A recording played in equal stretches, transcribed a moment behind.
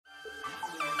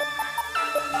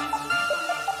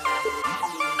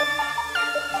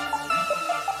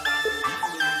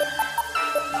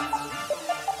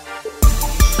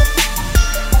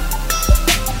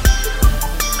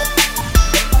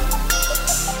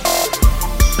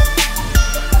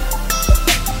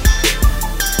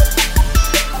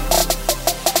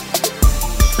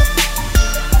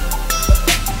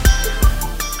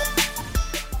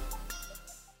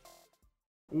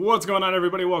What's going on,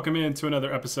 everybody? Welcome in to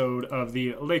another episode of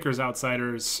the Lakers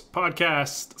Outsiders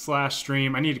podcast /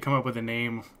 stream. I need to come up with a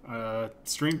name.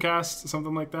 Streamcast,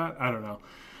 something like that. I don't know.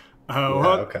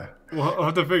 Okay. We'll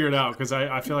have to figure it out because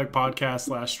I feel like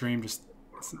podcast / stream just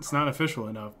it's not official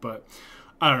enough. But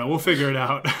I don't know. We'll figure it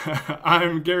out.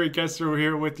 I'm Gary Kester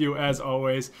here with you as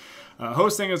always,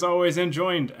 hosting as always, and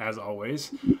joined as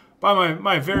always by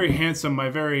my very handsome,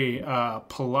 my very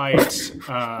polite,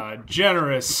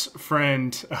 generous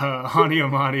friend, Hani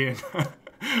Amadi.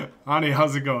 Hani,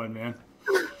 how's it going, man?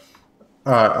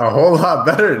 A whole lot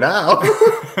better now.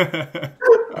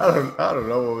 I don't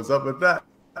know what was up with that.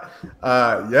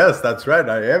 Yes, that's right.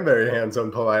 I am very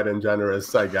handsome, polite, and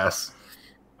generous, I guess.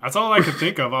 That's all I could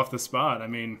think of off the spot. I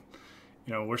mean,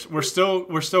 you know, we're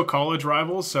still college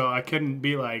rivals, so I couldn't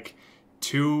be like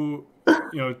too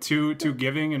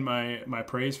giving in my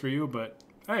praise for you, but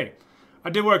hey,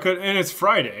 I did what I could, and it's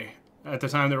Friday at the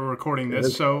time that we're recording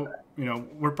this, so you know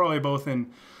we're probably both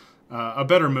in a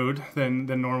better mood than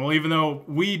normal. Even though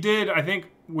we did, I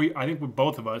think we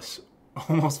both of us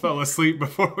almost fell asleep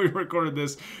before we recorded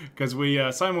this because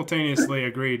we simultaneously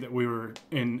agreed that we were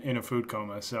in a food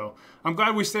coma. So I'm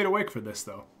glad we stayed awake for this,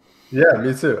 though. Yeah,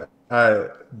 me too.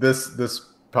 This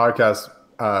podcast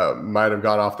might have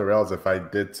gone off the rails if I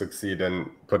did succeed in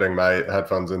putting my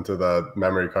headphones into the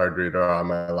memory card reader on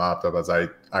my laptop, as I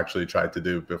actually tried to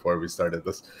do before we started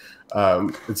this.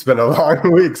 It's been a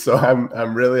long week, so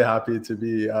I'm really happy to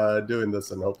be doing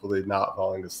this and hopefully not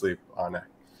falling asleep on it.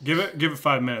 Give it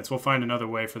 5 minutes. We'll find another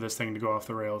way for this thing to go off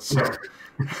the rails. So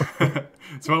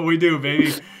it's what we do,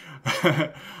 baby.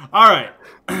 All right.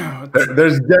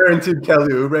 There's guaranteed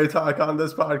Kelly Oubre talk on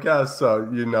this podcast, so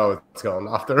you know it's going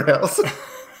off the rails.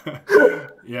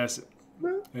 Yes,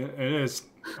 it is.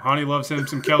 Hani loves him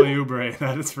some Kelly Oubre.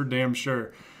 That is for damn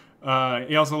sure.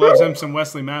 He also loves him some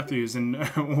Wesley Matthews, and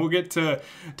we'll get to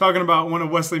talking about one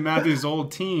of Wesley Matthews'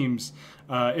 old teams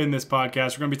in this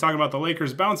podcast. We're going to be talking about the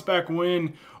Lakers' bounce-back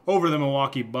win over the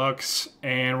Milwaukee Bucks,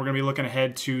 and we're going to be looking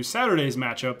ahead to Saturday's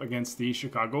matchup against the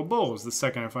Chicago Bulls, the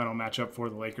second and final matchup for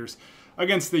the Lakers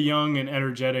against the young and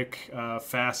energetic,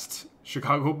 fast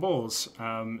Chicago Bulls.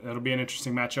 That'll be an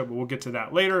interesting matchup, but we'll get to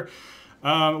that later.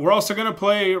 We're also going to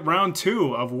play round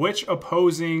 2 of which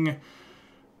opposing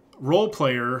role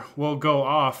player will go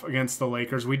off against the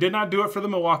Lakers. We did not do it for the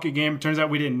Milwaukee game. It turns out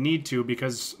we didn't need to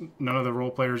because none of the role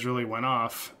players really went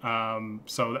off.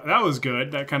 So that was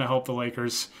good. That kind of helped the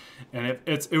Lakers. And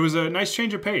it was a nice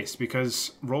change of pace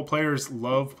because role players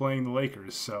love playing the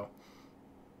Lakers. So,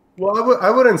 well,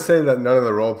 I wouldn't say that none of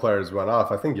the role players went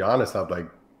off. I think Giannis had like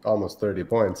almost 30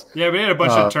 points. Yeah, but he had a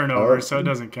bunch of turnovers, so it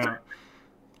doesn't count.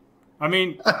 I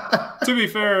mean, to be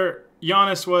fair,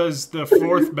 Giannis was the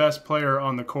 4th best player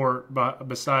on the court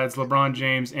besides LeBron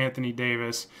James, Anthony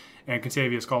Davis, and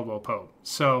Kentavious Caldwell-Pope.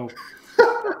 So,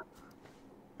 all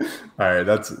right,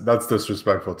 that's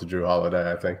disrespectful to Drew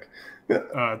Holiday, I think.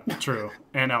 True,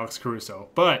 and Alex Caruso.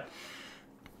 But,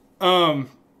 all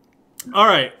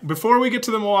right, before we get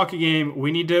to the Milwaukee game,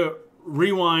 we need to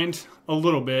rewind a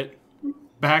little bit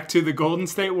back to the Golden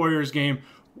State Warriors game.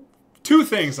 2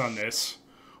 things on this.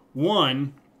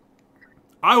 One,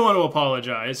 I want to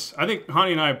apologize. I think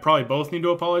Hani and I probably both need to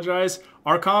apologize.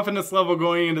 Our confidence level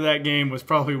going into that game was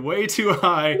probably way too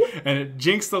high, and it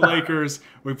jinxed the Lakers.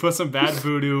 We put some bad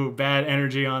voodoo, bad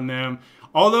energy on them.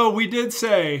 Although we did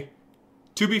say,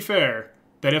 to be fair,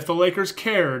 that if the Lakers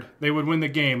cared, they would win the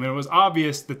game, and it was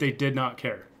obvious that they did not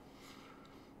care.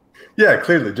 Yeah,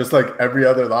 clearly, just like every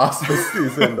other loss this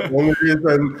season, the only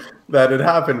reason that it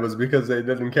happened was because they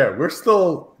didn't care. We're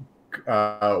still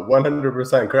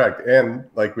 100% correct, and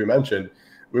like we mentioned,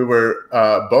 we were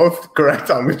both correct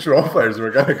on which role players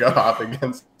were going to go off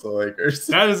against the Lakers.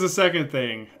 That is the second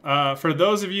thing. For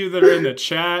those of you that are in the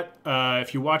chat,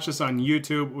 if you watch this on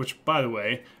YouTube, which, by the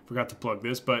way, forgot to plug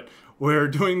this, but we're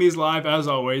doing these live, as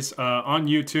always, on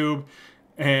YouTube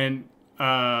and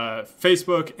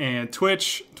Facebook and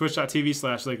Twitch,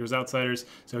 twitch.tv/Lakers Outsiders.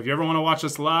 So if you ever want to watch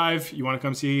us live, you want to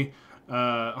come see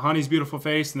Hani's beautiful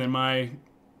face and then my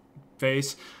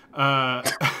face,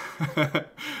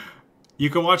 you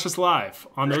can watch us live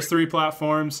on those 3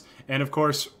 platforms, and of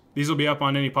course these will be up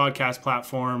on any podcast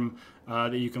platform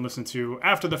that you can listen to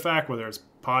after the fact, whether it's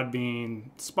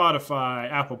Podbean,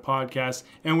 Spotify, Apple Podcasts,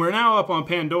 and we're now up on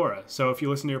Pandora. So if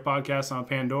you listen to your podcast on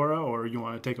Pandora, or you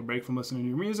want to take a break from listening to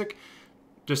your music,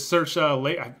 just search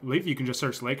I believe you can just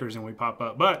search Lakers and we pop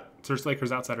up, but search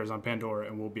Lakers Outsiders on Pandora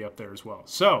and we'll be up there as well.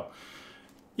 So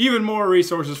even more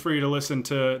resources for you to listen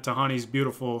to Hani's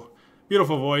beautiful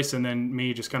voice, and then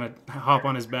me just kind of hop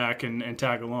on his back and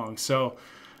tag along. So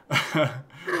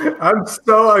I'm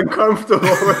so uncomfortable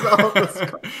with all this.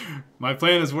 My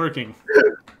plan is working.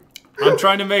 I'm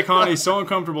trying to make Hani so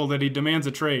uncomfortable that he demands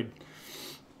a trade.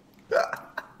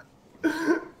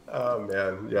 Oh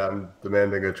man, yeah, I'm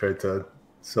demanding a trade to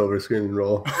Silver Screen and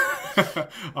Roll. Oh,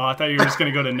 I thought you were just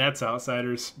going to go to Nets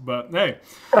Outsiders, but hey.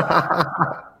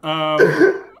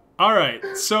 All right,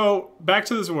 so back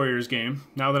to this Warriors game.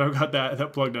 Now that I've got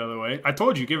that plugged out of the way, I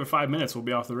told you, give it 5 minutes, we'll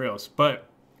be off the rails. But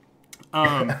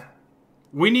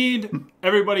we need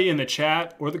everybody in the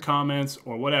chat or the comments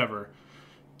or whatever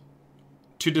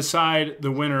to decide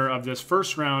the winner of this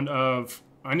first round of.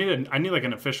 I need like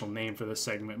an official name for this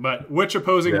segment, but which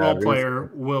opposing role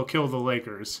player will kill the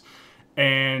Lakers?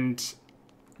 And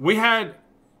we had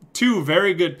two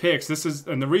very good picks.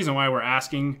 And the reason why we're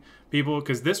asking people,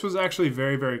 because this was actually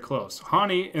very, very close.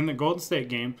 Hani in the Golden State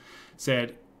game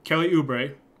said Kelly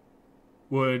Oubre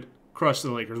would crush the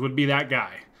Lakers, would be that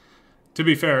guy. To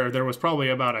be fair, there was probably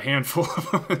about a handful of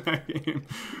them in that game.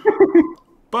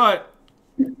 But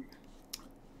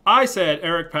I said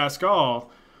Eric Pascal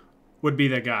would be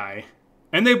the guy.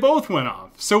 And they both went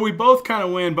off. So we both kind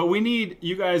of win, but we need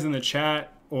you guys in the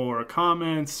chat or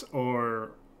comments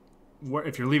or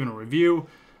if you're leaving a review,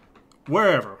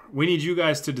 wherever. We need you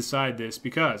guys to decide this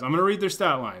because I'm going to read their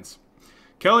stat lines.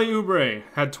 Kelly Oubre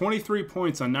had 23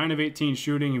 points on 9 of 18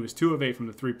 shooting. He was 2 of 8 from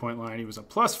the three-point line. He was a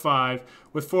 +5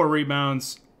 with 4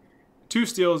 rebounds, 2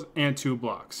 steals, and 2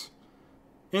 blocks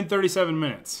in 37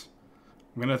 minutes.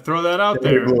 I'm going to throw that out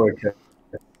there.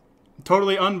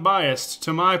 Totally unbiased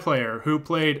to my player who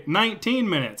played 19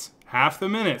 minutes, half the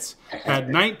minutes, had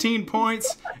 19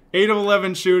 points, 8 of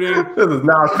 11 shooting. This is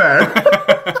not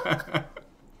fair.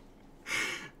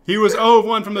 He was 0 of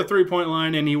 1 from the three-point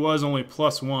line, and he was only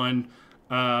 +1.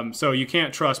 So you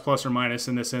can't trust plus or minus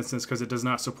in this instance because it does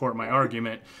not support my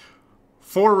argument.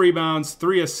 4 rebounds,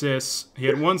 3 assists. He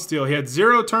had 1 steal. He had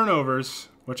 0 turnovers,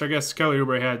 which I guess Kelly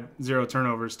Oubre had 0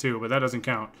 turnovers too, but that doesn't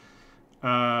count.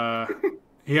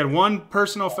 He had 1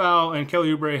 personal foul, and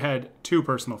Kelly Oubre had 2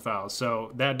 personal fouls,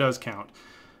 so that does count.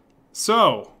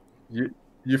 So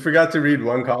you forgot to read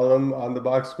one column on the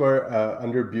box score.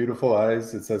 Under beautiful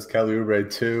eyes, it says Kelly Oubre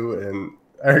 2 and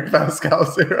Eric Pascal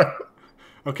 0.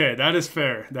 Okay, that is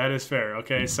fair. That is fair.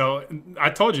 Okay, so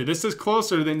I told you, this is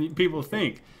closer than people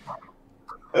think.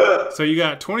 So you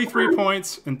got 23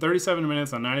 points in 37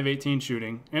 minutes on 9 of 18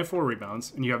 shooting and 4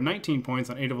 rebounds, and you have 19 points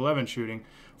on 8 of 11 shooting,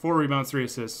 4 rebounds, 3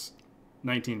 assists,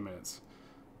 19 minutes,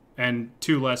 and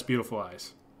 2 less beautiful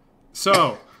eyes.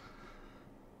 So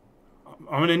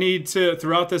I'm going to need to,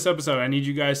 throughout this episode, I need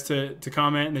you guys to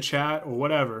comment in the chat or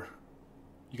whatever.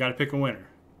 You got to pick a winner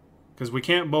because we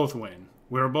can't both win.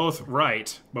 We're both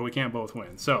right, but we can't both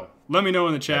win. So let me know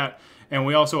in the chat. And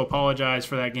we also apologize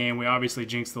for that game. We obviously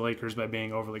jinxed the Lakers by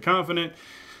being overly confident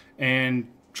and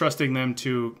trusting them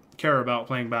to care about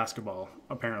playing basketball,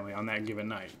 apparently, on that given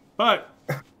night. But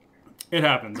it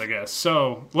happens, I guess.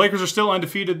 So Lakers are still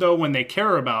undefeated, though, when they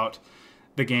care about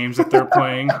the games that they're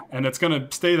playing. And it's going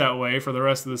to stay that way for the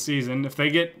rest of the season. If they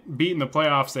get beat in the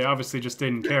playoffs, they obviously just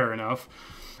didn't care enough.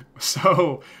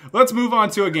 So let's move on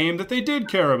to a game that they did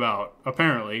care about,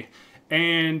 apparently.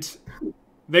 And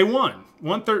they won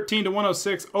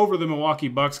 113-106 over the Milwaukee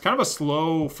Bucks. Kind of a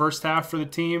slow first half for the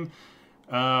team.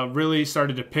 Really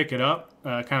started to pick it up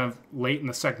kind of late in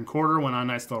the second quarter. Went on a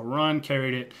nice little run,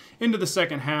 carried it into the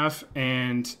second half.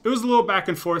 And it was a little back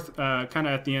and forth kind of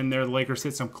at the end there. The Lakers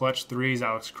hit some clutch threes.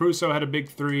 Alex Caruso had a big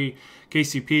 3.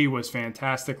 KCP was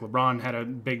fantastic. LeBron had a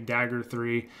big dagger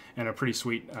 3 and a pretty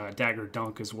sweet dagger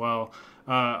dunk as well.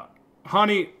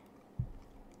 Hani,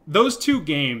 those 2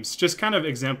 games just kind of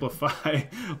exemplify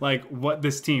like what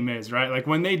this team is, right? Like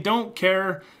when they don't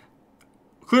care,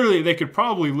 clearly they could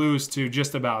probably lose to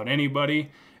just about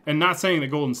anybody. And not saying that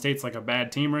Golden State's like a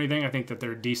bad team or anything. I think that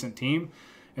they're a decent team.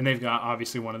 And they've got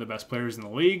obviously one of the best players in the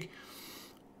league.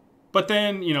 But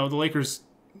then, you know, the Lakers,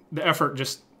 the effort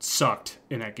just sucked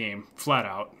in that game, flat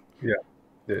out.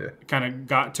 Yeah. Kind of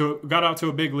got out to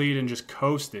a big lead and just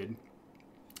coasted.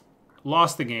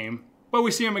 Lost the game. But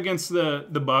we see them against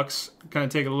the Bucks kind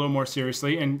of take it a little more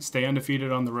seriously and stay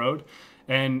undefeated on the road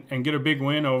and get a big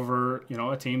win over, you know,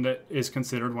 a team that is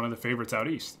considered one of the favorites out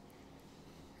east.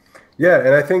 Yeah, and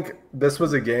I think this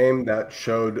was a game that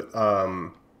showed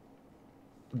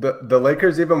the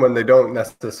Lakers, even when they don't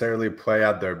necessarily play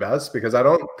at their best, because I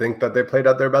don't think that they played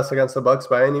at their best against the Bucks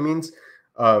by any means.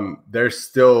 They're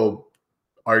still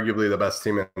arguably the best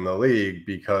team in the league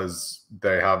because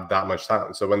they have that much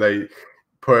talent. So when they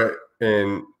put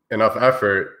in enough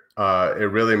effort,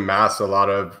 it really masks a lot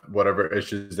of whatever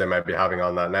issues they might be having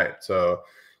on that night. So,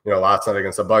 last night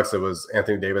against the Bucks, it was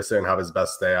Anthony Davis didn't have his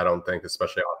best day. I don't think,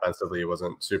 especially offensively, he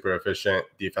wasn't super efficient.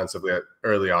 Defensively,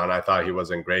 early on, I thought he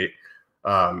wasn't great.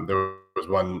 There was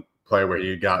one play where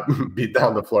he got beat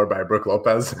down the floor by Brook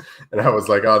Lopez, and I was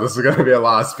like, oh, this is going to be a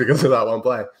loss because of that one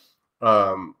play.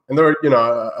 And there were,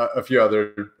 a few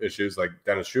other issues, like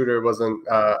Dennis Schroeder wasn't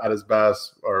at his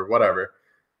best or whatever.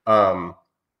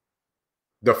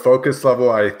 The focus level,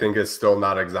 I think, is still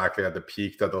not exactly at the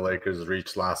peak that the Lakers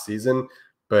reached last season.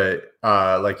 But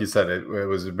like you said, it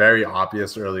was very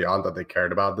obvious early on that they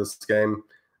cared about this game.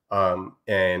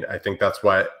 And I think that's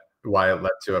why it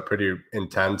led to a pretty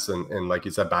intense and like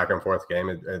you said, back and forth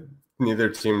game. Neither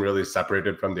team really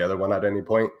separated from the other one at any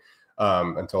point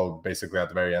until basically at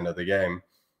the very end of the game.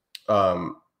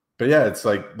 But yeah, it's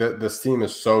like this team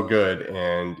is so good,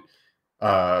 and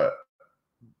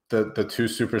the two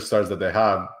superstars that they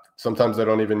have, sometimes they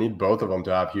don't even need both of them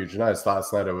to have huge nights.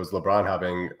 Last night it was LeBron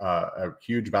having a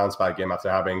huge bounce back game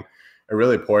after having a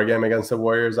really poor game against the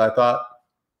Warriors, I thought,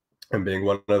 and being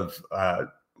one of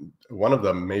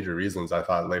the major reasons I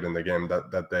thought late in the game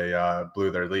that they blew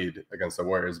their lead against the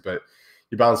Warriors. But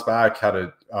he bounced back, had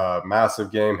a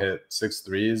massive game, hit 6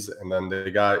 threes, and then they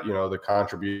got, the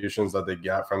contributions that they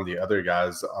got from the other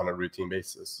guys on a routine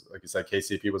basis. Like you said,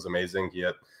 KCP was amazing. He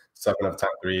had 7 of 10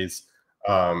 threes.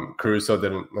 Caruso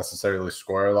didn't necessarily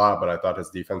score a lot, but I thought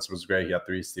his defense was great. He had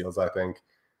 3 steals, I think.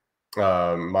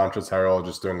 Montrezl Harrell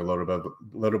just doing a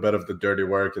little bit of the dirty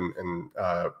work and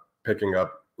picking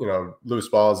up, loose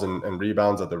balls and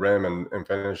rebounds at the rim and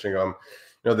finishing them.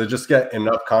 They just get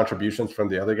enough contributions from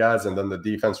the other guys, and then the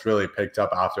defense really picked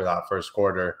up after that first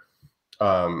quarter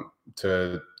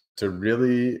to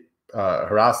really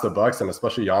harass the Bucks and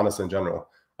especially Giannis in general.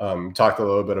 Talked a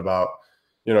little bit about,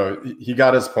 he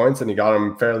got his points and he got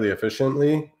them fairly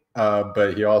efficiently,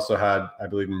 but he also had, I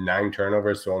believe, 9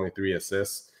 turnovers, so only 3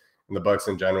 assists. And the Bucks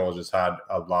in general just had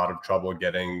a lot of trouble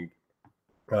getting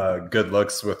good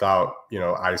looks without,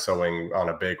 ISOing on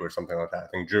a big or something like that. I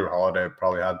think Drew Holiday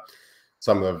probably had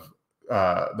some of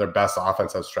their best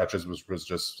offensive stretches was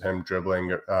just him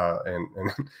dribbling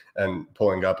and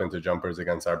pulling up into jumpers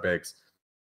against our bigs.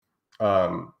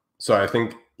 So I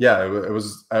think, yeah, it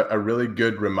was a really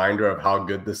good reminder of how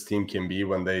good this team can be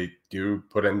when they do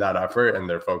put in that effort and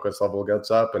their focus level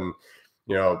gets up. And,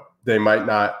 they might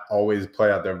not always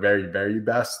play at their very, very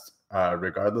best,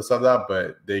 regardless of that,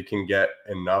 but they can get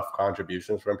enough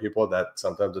contributions from people that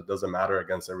sometimes it doesn't matter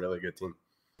against a really good team.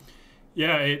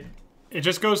 Yeah, it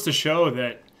just goes to show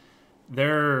that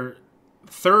their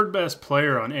third best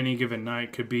player on any given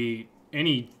night could be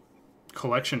any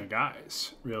collection of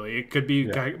guys, really. It could be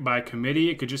by committee.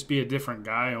 It could just be a different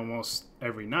guy almost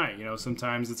every night.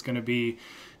 Sometimes it's going to be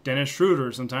Dennis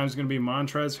Schroeder. Sometimes it's going to be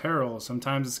Montrezl Harrell.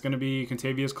 Sometimes it's going to be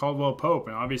Kentavious Caldwell-Pope.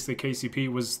 And obviously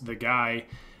KCP was the guy.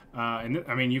 And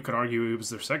I mean, you could argue he was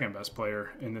their second best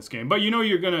player in this game. But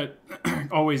you're going to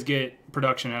always get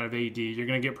production out of AD. You're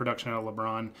going to get production out of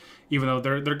LeBron, even though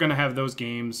they're going to have those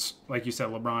games, like you said,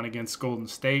 LeBron against Golden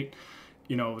State.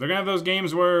 They're going to have those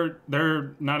games where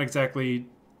they're not exactly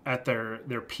at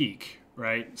their peak,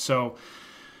 right? So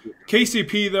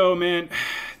KCP, though, man,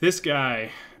 this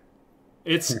guy,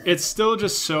 it's still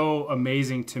just so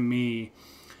amazing to me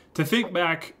to think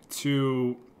back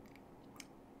to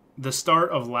the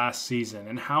start of last season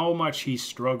and how much he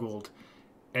struggled.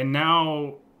 And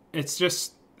now it's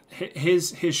just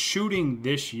his shooting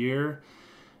this year.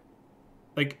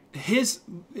 Like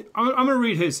I'm going to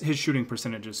read his shooting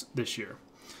percentages this year.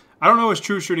 I don't know his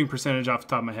true shooting percentage off the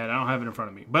top of my head. I don't have it in front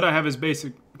of me, but I have his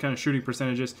basic kind of shooting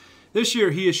percentages. This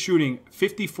year, he is shooting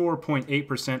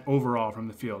 54.8% overall from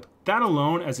the field. That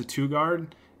alone as a 2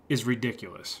 guard is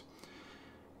ridiculous.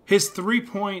 His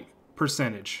 3-point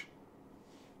percentage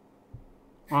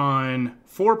on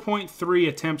 4.3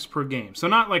 attempts per game. So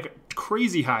not like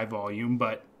crazy high volume,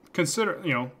 but consider,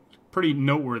 pretty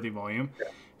noteworthy volume.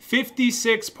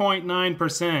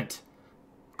 56.9%.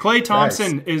 Klay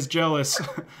Thompson is jealous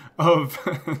of...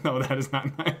 No, that is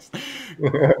not nice.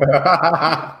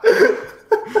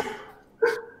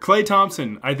 Klay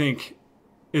Thompson, I think,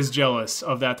 is jealous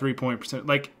of that 3-point percent.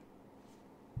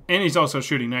 And he's also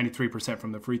shooting 93%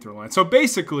 from the free throw line. So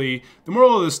basically, the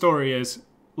moral of the story is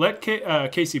let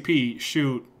KCP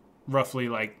shoot roughly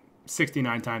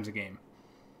 69 times a game.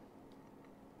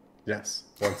 Yes,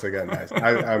 once again, nice.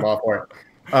 I'm all for it.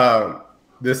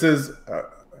 This is,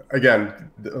 again,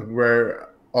 where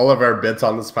all of our bits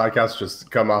on this podcast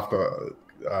just come off the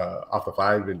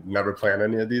fly. We never plan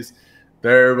any of these.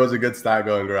 There was a good stat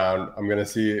going around. I'm going to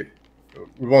see.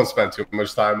 We won't spend too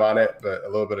much time on it, but a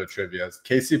little bit of trivia.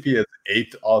 KCP is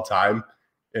 8th all time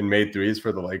in made threes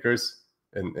for the Lakers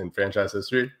in franchise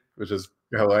history, which is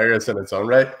hilarious in its own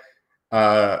right.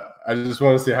 I just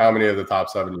want to see how many of the top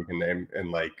 7 you can name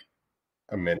in like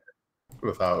a minute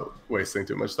without wasting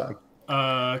too much time.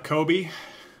 Kobe.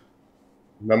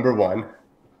 Number 1.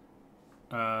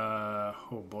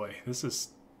 Oh boy, this is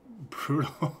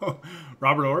brutal.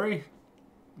 Robert Horry,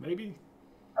 maybe.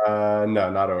 No,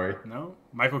 not Horry. No,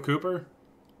 Michael Cooper.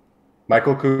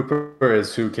 Michael Cooper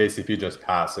is who KCP just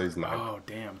passed, so he's 9. Oh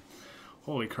damn!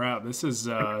 Holy crap! This is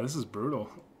brutal.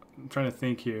 I'm trying to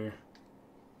think here.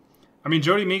 I mean,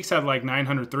 Jody Meeks had like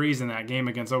 900 threes in that game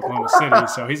against Oklahoma City,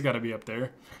 so he's got to be up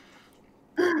there.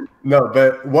 No,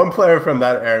 but one player from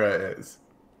that era is,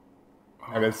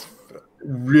 and it's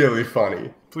really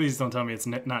funny. Please don't tell me it's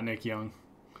not Nick Young.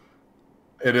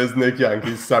 It is Nick Young.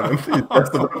 He's 7th. He's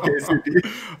best above KCP.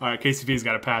 All right, KCP's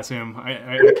got to pass him.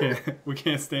 I can't. We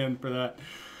can't stand for that.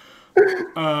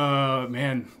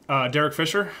 Man, Derek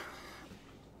Fisher.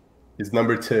 He's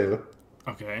number 2.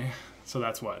 Okay, so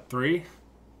that's what, 3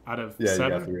 out of 7.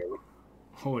 You got 3 of them.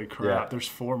 Holy crap! Yeah. There's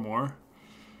 4 more.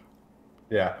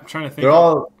 Yeah, I'm trying to think.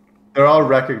 They're all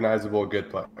recognizable good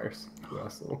players.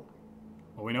 Well,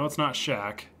 we know it's not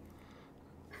Shaq.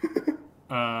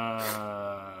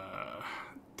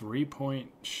 3-point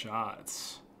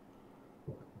shots.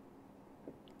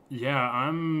 Yeah,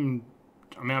 I'm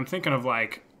thinking of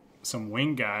like some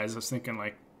wing guys. I was thinking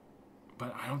like,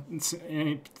 but I don't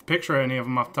see picture any of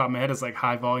them off the top of my head as like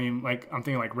high volume. Like I'm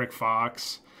thinking like Rick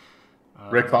Fox.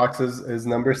 Rick Fox is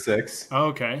number 6. Oh,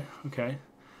 okay.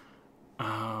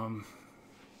 Man.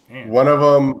 One of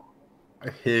them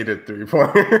hated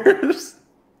 3-pointers.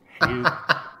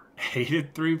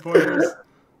 Hated 3-pointers.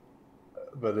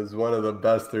 But is one of the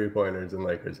best 3-pointers in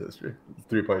Lakers history.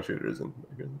 3-point shooters in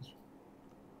Lakers history.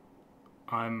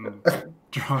 I'm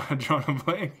drawing a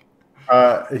blank.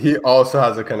 He also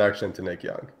has a connection to Nick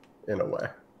Young in a way.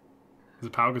 Is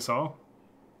it Pau Gasol?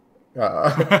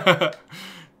 Uh,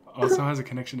 Also has a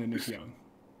connection to Nick Young.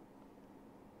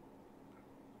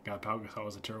 God, Pau Gasol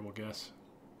was a terrible guess.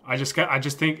 I just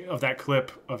think of that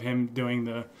clip of him doing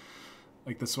the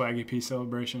Swaggy P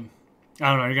celebration. I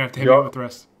don't know. You're gonna have to hit me with the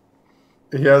rest.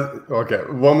 He has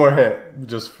one more hint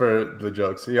just for the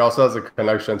jokes. He also has a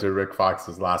connection to Rick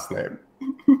Fox's last name.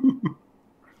 Rick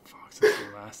Fox's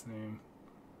last name.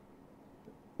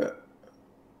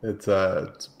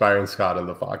 It's Byron Scott in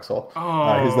the Foxhole.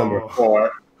 Oh, he's number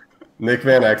 4. Nick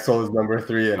Van Exel is number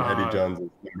 3, and Eddie Jones is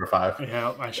number 5.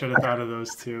 Yeah, I should have thought of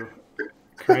those two.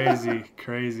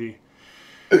 Crazy.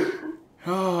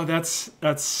 Oh, that's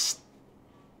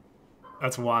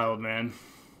wild, man.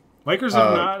 Lakers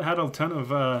have not had a ton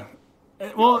of.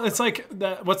 Well, it's like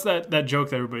that. What's that joke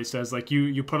that everybody says? Like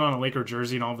you put on a Laker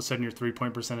jersey and all of a sudden your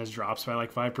 3-point percentage drops by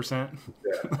like 5%.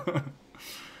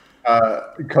 Yeah.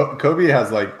 Kobe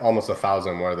has like almost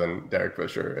 1,000 more than Derek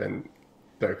Fisher, and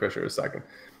Derek Fisher is 2nd.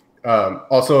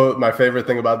 Also, my favorite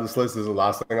thing about this list is the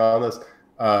last thing on this.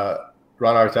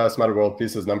 Ron Artest, Meta World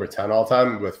Peace, is number 10 all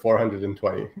time with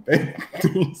 420.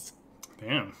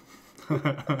 Damn.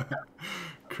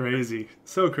 Crazy.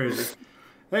 So crazy.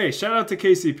 Hey, shout out to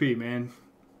KCP, man.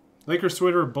 Lakers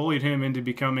Twitter bullied him into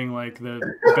becoming like the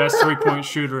best 3-point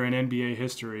shooter in NBA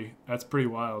history. That's pretty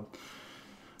wild.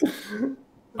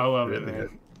 I love it,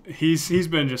 man. He's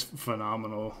been just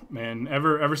phenomenal, man.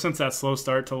 Ever since that slow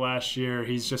start to last year,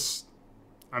 he's just,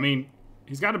 I mean,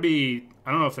 he's got to be,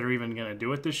 I don't know if they're even going to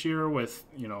do it this year with,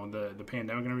 the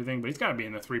pandemic and everything, but he's got to be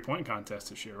in the 3-point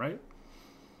contest this year, right?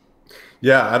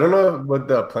 Yeah, I don't know what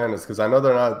the plan is because I know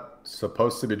they're not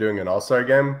supposed to be doing an all-star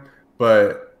game,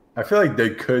 but I feel like they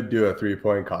could do a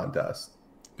 3-point contest.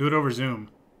 Do it over Zoom.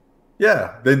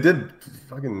 Yeah, they did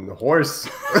fucking horse.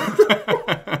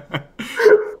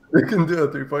 They can do a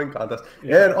 3-point contest.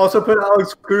 Yeah. And also put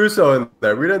Alex Caruso in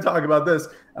there. We didn't talk about this.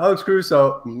 Alex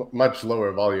Caruso, much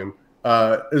lower volume,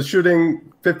 is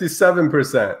shooting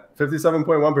 57%,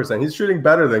 57.1%. He's shooting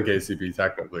better than KCP,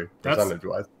 technically,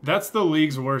 percentage-wise. That's the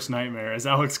league's worst nightmare, is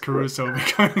Alex Caruso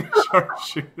becoming a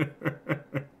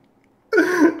sharpshooter.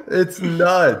 It's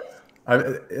nuts.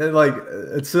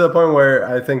 It's to the point where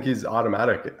I think he's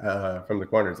automatic from the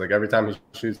corners. Like, every time he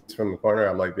shoots from the corner,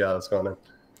 I'm like, yeah, that's going in.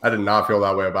 I did not feel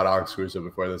that way about Alex Caruso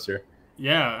before this year.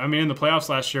 Yeah, I mean, in the playoffs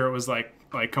last year, it was like,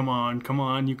 come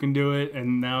on, you can do it.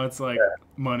 And now it's like,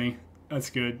 money.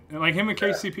 That's good. And like him and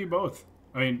KCP both.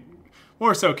 I mean,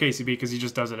 more so KCP because he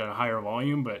just does it at a higher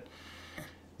volume. But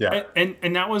yeah,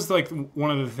 and that was like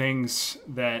one of the things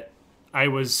that I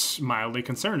was mildly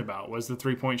concerned about was the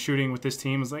 3-point shooting with this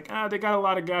team. It was like, they got a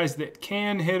lot of guys that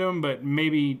can hit them, but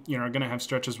maybe are going to have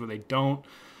stretches where they don't.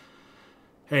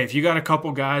 Hey, if you got a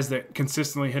couple guys that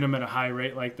consistently hit them at a high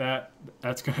rate like that,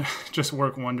 that's going to just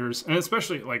work wonders. And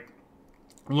especially, like,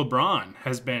 LeBron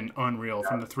has been unreal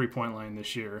from the 3-point line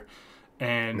this year.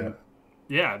 And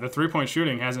yeah, the 3-point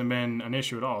shooting hasn't been an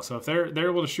issue at all. So if they're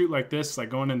able to shoot like this, like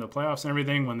going into the playoffs and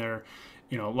everything, when they're,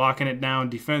 locking it down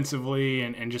defensively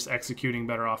and just executing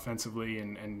better offensively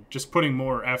and just putting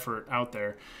more effort out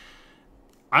there,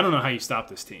 I don't know how you stop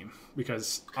this team,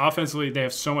 because offensively they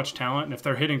have so much talent, and if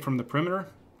they're hitting from the perimeter,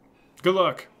 good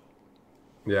luck.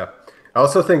 Yeah. I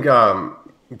also think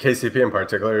KCP in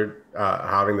particular,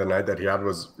 having the night that he had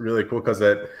was really cool, because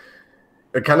it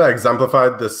kind of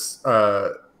exemplified this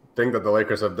thing that the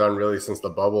Lakers have done really since the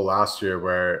bubble last year,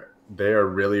 where they are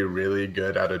really, really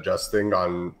good at adjusting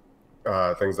on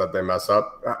things that they mess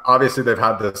up. Obviously, they've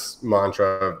had this mantra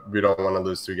of we don't want to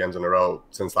lose 2 games in a row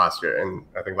since last year. And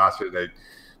I think last year they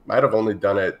might have only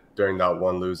done it during that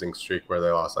one losing streak where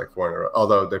they lost like 4 in a row.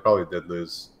 Although they probably did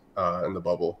lose in the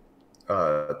bubble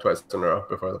twice in a row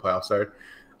before the playoffs started.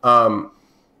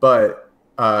 But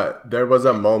there was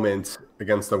a moment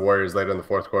against the Warriors late in the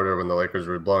fourth quarter when the Lakers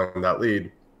were blowing that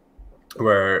lead,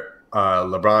 where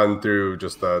LeBron threw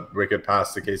just a wicked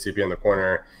pass to KCP in the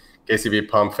corner. KCP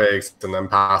pump fakes and then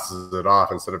passes it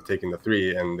off instead of taking the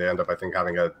 3, and they end up, I think,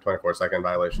 having a 24-second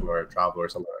violation or a travel or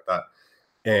something like that.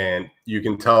 And you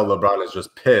can tell LeBron is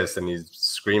just pissed, and he's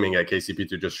screaming at KCP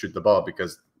to just shoot the ball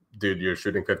because, dude, you're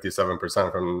shooting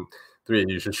 57% from 3.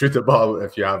 You should shoot the ball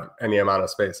if you have any amount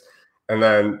of space. And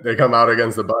then they come out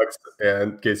against the Bucks,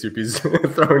 and KCP's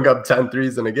throwing up 10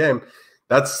 threes in a game.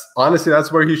 That's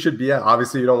where he should be at.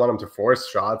 Obviously, you don't want him to force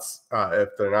shots if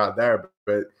they're not there,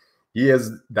 but he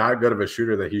is that good of a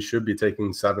shooter that he should be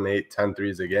taking 7, 8, 10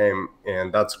 threes a game.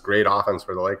 And that's great offense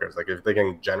for the Lakers. Like, if they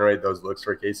can generate those looks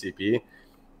for KCP,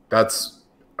 that's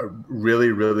a really,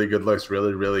 really good looks,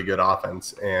 really, really good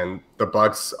offense. And the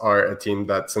Bucks are a team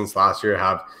that since last year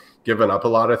have given up a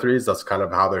lot of threes. That's kind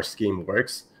of how their scheme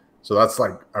works. So that's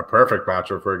like a perfect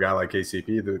matchup for a guy like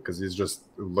KCP, because he's just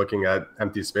looking at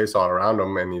empty space all around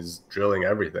him and he's drilling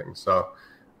everything. So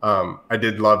I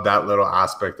did love that little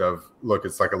aspect of, look,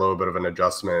 it's like a little bit of an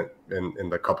adjustment in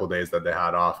the couple days that they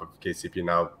had off of KCP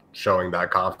now showing that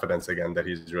confidence again that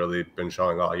he's really been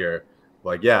showing all year.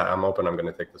 Like, yeah, I'm open. I'm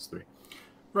going to take this 3.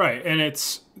 Right. And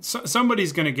it's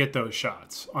somebody's going to get those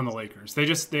shots on the Lakers.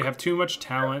 They have too much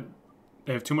talent.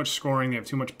 They have too much scoring. They have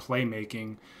too much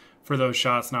playmaking for those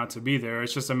shots not to be there.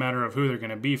 It's just a matter of who they're going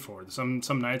to be for. Some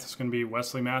nights it's going to be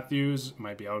Wesley Matthews, it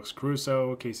might be Alex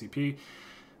Caruso, KCP.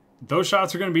 Those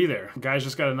shots are going to be there. Guys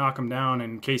just got to knock them down,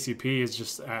 and KCP is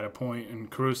just at a point, and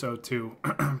Caruso too,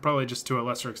 probably just to a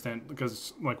lesser extent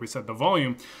because, like we said, the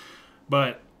volume.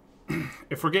 But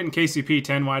if we're getting KCP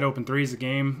 10 wide open threes a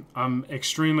game, I'm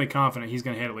extremely confident he's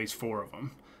going to hit at least 4 of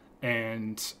them.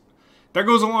 And that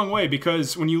goes a long way,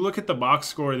 because when you look at the box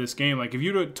score of this game, like if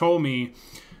you'd have told me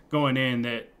going in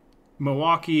that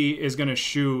Milwaukee is going to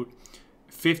shoot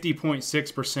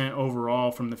 50.6%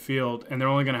 overall from the field, and they're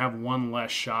only going to have 1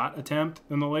 less shot attempt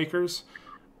than the Lakers,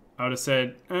 I would have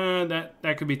said,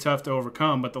 that could be tough to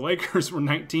overcome. But the Lakers were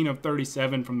 19 of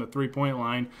 37 from the 3-point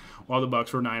line, while the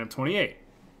Bucks were 9 of 28.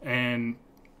 And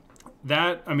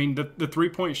that, I mean, the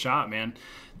 3-point shot, man,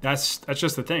 that's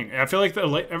just the thing. I feel like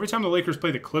every time the Lakers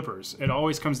play the Clippers, it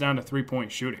always comes down to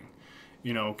 3-point shooting.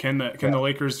 Can the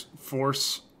Lakers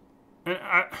force? And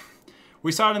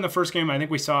we saw it in the first game. I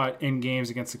think we saw it in games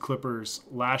against the Clippers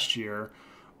last year,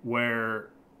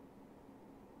 where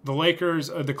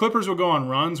the Clippers will go on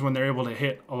runs when they're able to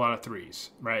hit a lot of threes.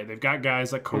 Right? They've got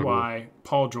guys like Kawhi,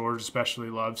 Paul George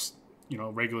especially loves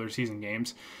regular season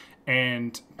games,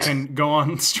 and can go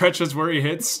on stretches where he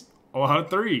hits a lot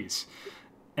of threes.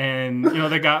 And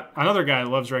they got another guy that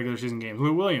loves regular season games,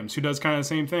 Lou Williams, who does kind of the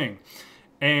same thing.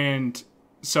 And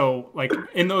so, like,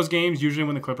 in those games, usually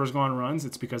when the Clippers go on runs,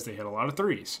 it's because they hit a lot of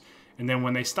threes. And then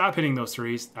when they stop hitting those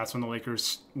threes, that's when the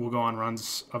Lakers will go on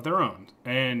runs of their own.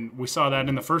 And we saw that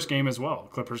in the first game as well. The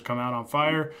Clippers come out on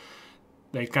fire.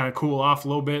 They kind of cool off a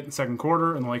little bit in the second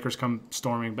quarter, and the Lakers come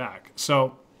storming back.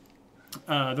 So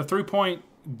the 3-point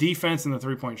defense and the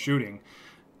 3-point shooting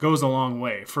goes a long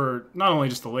way for not only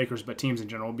just the Lakers, but teams in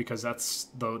general, because that's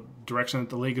the direction that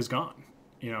the league has gone.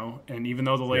 And even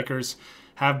though the Lakers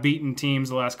have beaten teams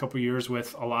the last couple of years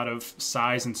with a lot of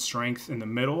size and strength in the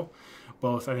middle,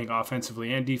 both I think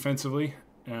offensively and defensively,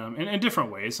 and in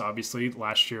different ways. Obviously,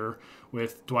 last year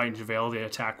with Dwight and JaVale, the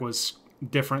attack was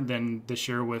different than this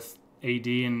year with AD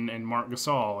and Marc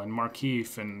Gasol and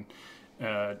Markieff and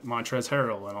Montrezl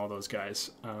Harrell and all those guys.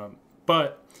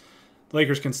 But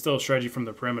Lakers can still shred you from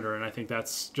the perimeter, and I think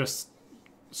that's just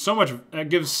so much. That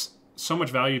gives so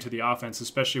much value to the offense,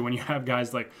 especially when you have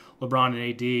guys like LeBron and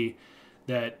AD,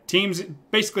 that teams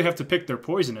basically have to pick their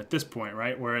poison at this point,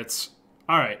 right? Where it's,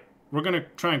 all right, we're going to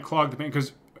try and clog the paint,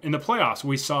 because in the playoffs,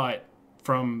 we saw it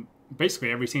from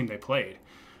basically every team they played,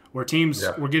 where teams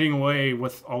were getting away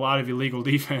with a lot of illegal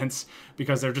defense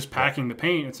because they're just packing the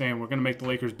paint and saying, we're going to make the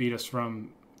Lakers beat us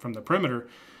from the perimeter.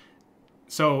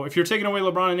 So if you're taking away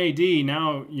LeBron and AD,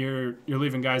 now you're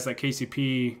leaving guys like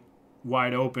KCP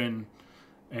wide open.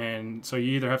 And so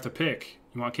you either have to pick.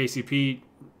 You want KCP,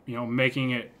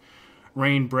 making it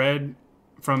rain bread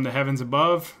from the heavens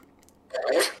above,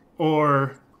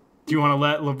 or do you want to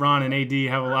let LeBron and AD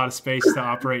have a lot of space to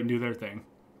operate and do their thing?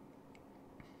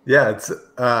 Yeah, it's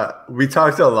we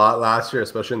talked a lot last year,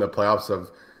 especially in the playoffs,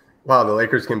 of wow, the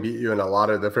Lakers can beat you in a lot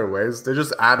of different ways. They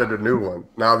just added a new one.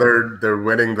 Now they're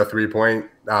winning the 3-point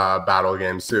battle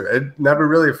games too. It never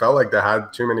really felt like they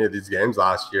had too many of these games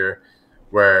last year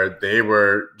where they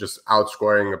were just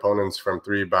outscoring opponents from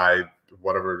three by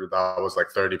whatever that was, like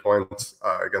 30 points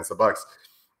against the Bucks.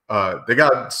 They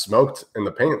got smoked in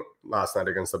the paint last night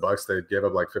against the Bucks. They gave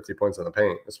up like 50 points in the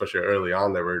paint, especially early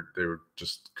on. They were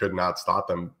just could not stop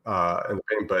them in the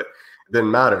paint, but it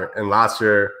didn't matter. And last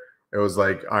year it was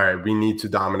like, all right, we need to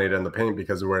dominate in the paint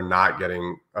because we're not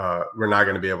going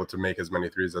to be able to make as many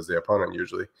threes as the opponent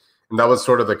usually. And that was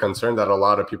sort of the concern that a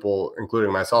lot of people,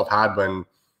 including myself, had when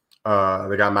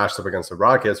they got matched up against the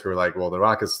Rockets. We were like, well, the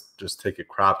Rockets just take a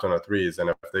crap ton of threes, and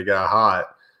if they get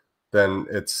hot, then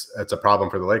it's a problem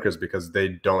for the Lakers because they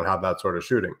don't have that sort of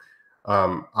shooting.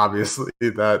 Obviously,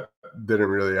 that didn't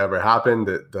really ever happen.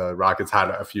 The Rockets had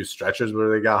a few stretches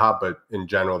where they got hot, but in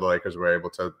general, the Lakers were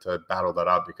able to battle that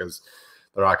out because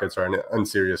the Rockets are an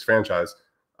unserious franchise.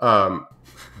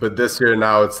 But this year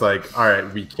now it's like, all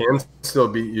right, we can still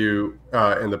beat you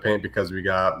in the paint because we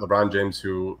got LeBron James,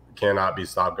 who cannot be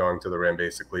stopped going to the rim,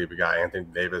 basically. We got Anthony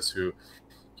Davis, who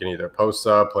can either post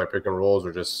up, play pick and rolls,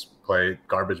 or just play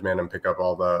garbage man and pick up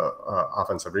all the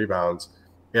offensive rebounds.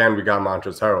 And we got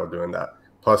Montrezl Harrell doing that.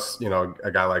 Plus,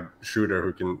 a guy like Schroeder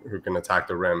who can attack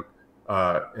the rim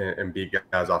and beat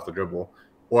guys off the dribble.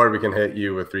 Or we can hit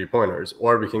you with 3-pointers,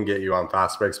 or we can get you on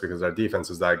fast breaks because our defense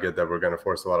is that good that we're going to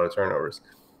force a lot of turnovers.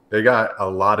 They got a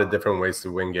lot of different ways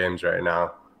to win games right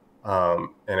now.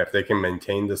 And if they can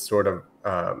maintain this sort of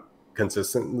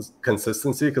consistency,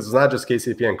 because it's not just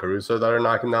KCP and Caruso that are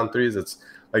knocking down threes. It's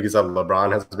like you said,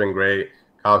 LeBron has been great.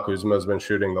 Kyle Kuzma has been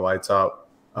shooting the lights out.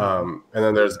 And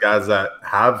then there's guys that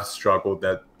have struggled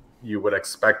that you would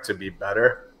expect to be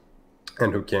better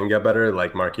and who can get better,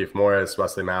 like Markieff Morris,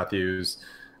 Wesley Matthews,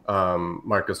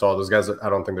 Marcus Gasol. Those guys, I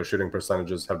don't think their shooting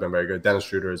percentages have been very good. Dennis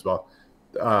Schroeder as well.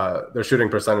 Their shooting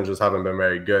percentages haven't been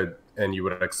very good, and you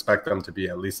would expect them to be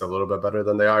at least a little bit better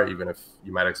than they are, even if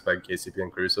you might expect KCP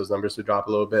and Caruso's numbers to drop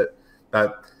a little bit.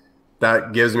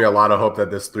 That gives me a lot of hope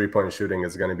that this 3-point shooting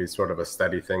is going to be sort of a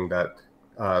steady thing that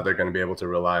they're going to be able to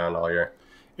rely on all year.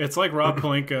 It's like Rob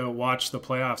Pelinka watched the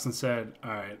playoffs and said,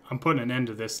 all right, I'm putting an end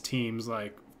to this team's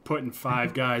like putting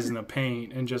 5 guys in the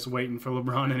paint and just waiting for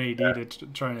LeBron and AD to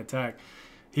try and attack.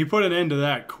 He put an end to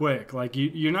that quick. Like,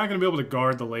 you're not going to be able to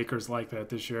guard the Lakers like that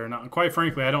this year. And quite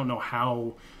frankly, I don't know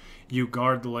how you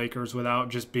guard the Lakers without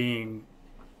just being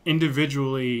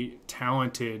individually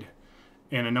talented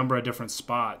in a number of different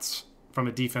spots from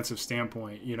a defensive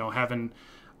standpoint.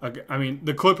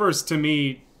 The Clippers, to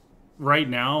me, right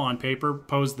now on paper,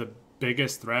 pose the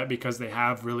biggest threat because they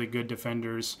have really good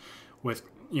defenders with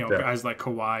guys like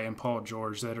Kawhi and Paul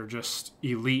George that are just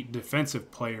elite defensive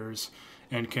players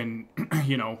and can,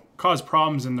 cause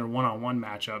problems in their one-on-one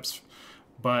matchups.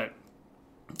 But,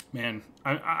 man,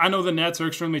 I know the Nets are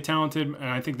extremely talented, and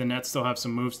I think the Nets still have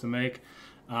some moves to make.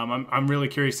 I'm really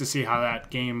curious to see how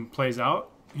that game plays out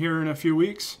here in a few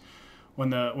weeks when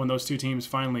those two teams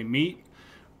finally meet.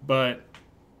 But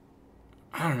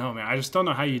I don't know, man. I just don't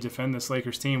know how you defend this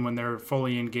Lakers team when they're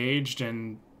fully engaged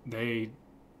and they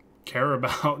care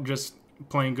about just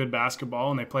playing good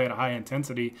basketball and they play at a high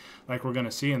intensity like we're going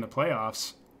to see in the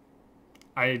playoffs.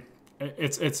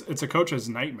 It's a coach's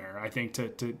nightmare, I think,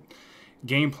 to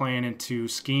game plan and to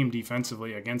scheme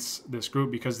defensively against this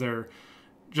group because they're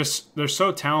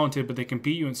so talented, but they can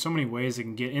beat you in so many ways. They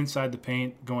can get inside the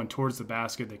paint, going towards the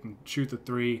basket. They can shoot the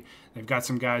three. They've got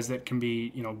some guys that can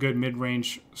be, good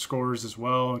mid-range scorers as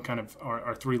well, and kind of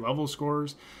are 3-level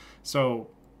scorers. So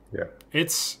yeah,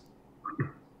 it's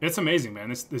amazing, man.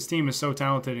 This team is so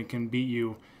talented and can beat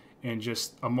you in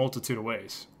just a multitude of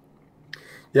ways.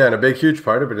 Yeah, and a huge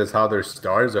part of it is how their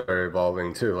stars are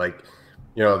evolving too. Like,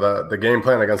 the game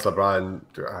plan against LeBron,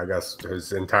 I guess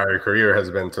his entire career has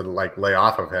been to lay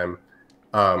off of him.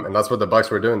 And that's what the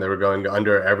Bucks were doing. They were going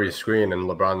under every screen, and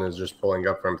LeBron is just pulling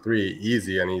up from 3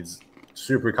 easy, and he's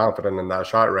super confident in that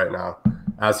shot right now,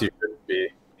 as he should be.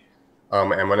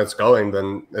 And when it's going,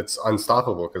 then it's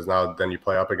unstoppable because now then you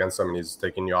play up against him, and he's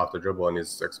taking you off the dribble, and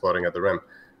he's exploding at the rim.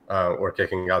 or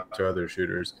kicking out to other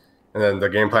shooters. And then the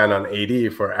game plan on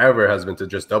AD forever has been to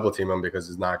just double team him because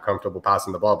he's not comfortable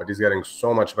passing the ball, but he's getting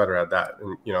so much better at that.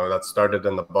 And, that started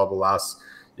in the bubble last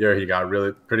year. He got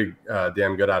really pretty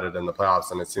damn good at it in the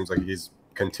playoffs. And it seems like he's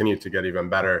continued to get even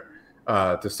better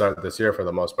to start this year for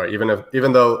the most part,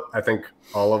 even though I think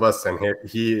all of us and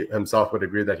he himself would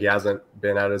agree that he hasn't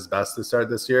been at his best to start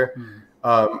this year,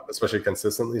 especially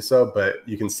consistently so. But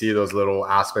you can see those little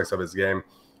aspects of his game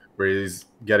where he's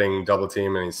getting double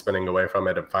team and he's spinning away from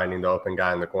it and finding the open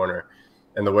guy in the corner.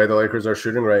 And the way the Lakers are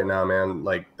shooting right now, man,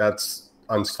 like that's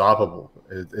unstoppable.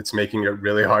 It's making it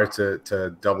really hard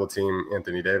to double team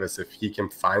Anthony Davis. If he can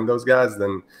find those guys,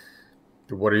 then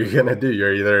what are you going to do?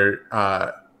 You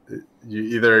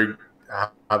either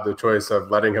have the choice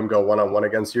of letting him go one-on-one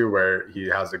against you where he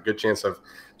has a good chance of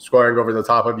scoring over the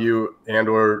top of you and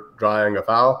or drawing a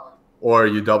foul, or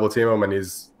you double team him and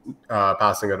he's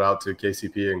passing it out to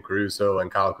KCP and Caruso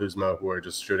and Kyle Kuzma, who are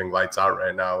just shooting lights out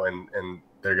right now, and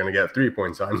they're going to get 3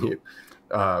 points on you.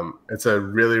 It's a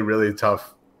really, really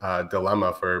tough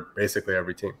dilemma for basically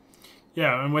every team.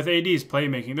 Yeah, and with AD's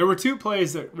playmaking, there were two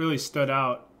plays that really stood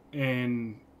out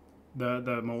in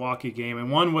the Milwaukee game,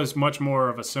 and one was much more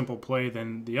of a simple play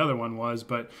than the other one was,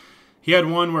 but he had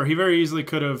one where he very easily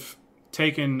could have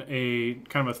taken a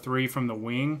kind of a three from the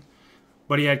wing,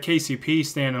 but he had KCP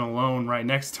standing alone right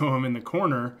next to him in the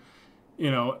corner,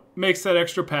 makes that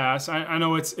extra pass. I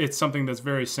know it's something that's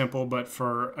very simple, but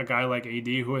for a guy like AD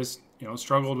who has,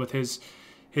 struggled with his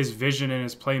vision and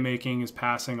his playmaking, his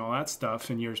passing, all that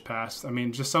stuff in years past, I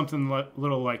mean, just something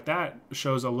little like that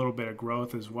shows a little bit of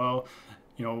growth as well,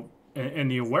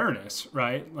 and the awareness,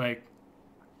 right? Like,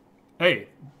 hey,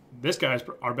 this guy's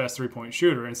our best three-point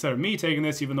shooter. Instead of me taking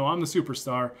this, even though I'm the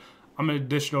superstar, I'm going to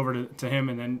dish it over to him,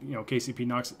 and then, KCP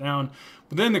knocks it down.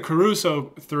 But then the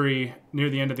Caruso three near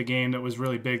the end of the game that was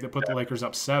really big that put the Lakers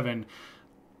up 7,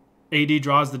 AD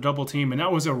draws the double team, and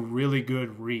that was a really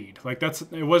good read. Like,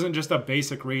 it wasn't just a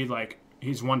basic read, like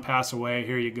he's one pass away,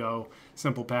 here you go,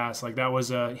 simple pass. Like, that was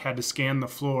he had to scan the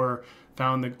floor,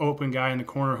 found the open guy in the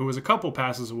corner who was a couple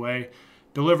passes away,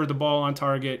 delivered the ball on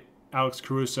target. Alex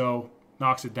Caruso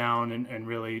knocks it down, and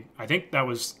really, I think that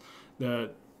was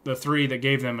the three that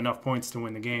gave them enough points to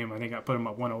win the game. I think I put them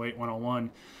up 108,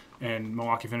 101, and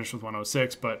Milwaukee finished with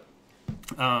 106. But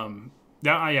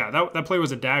that play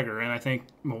was a dagger, and I think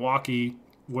Milwaukee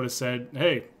would have said,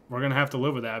 hey, we're going to have to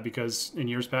live with that, because in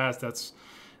years past that's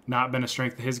not been a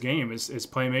strength of his game, is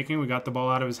playmaking. We got the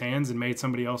ball out of his hands and made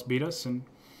somebody else beat us. And,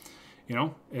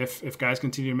 if guys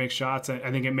continue to make shots,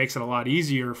 I think it makes it a lot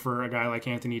easier for a guy like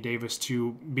Anthony Davis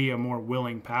to be a more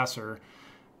willing passer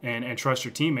and trust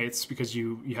your teammates, because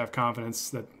you have confidence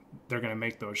that they're going to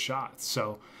make those shots.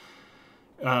 So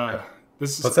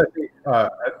this is. I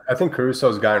think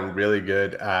Caruso's gotten really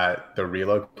good at the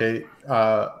relocate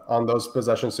on those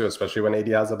possessions too, especially when AD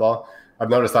has the ball. I've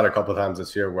noticed that a couple of times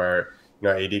this year where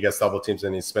AD gets double teams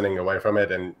and he's spinning away from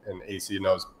it, and AC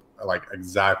knows like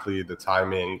exactly the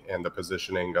timing and the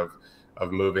positioning of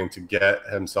moving to get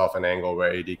himself an angle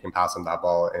where AD can pass him that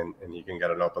ball and he can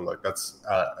get an open look. That's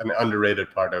an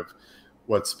underrated part of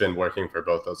what's been working for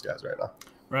both those guys right now.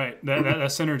 Right. That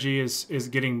synergy is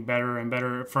getting better and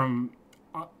better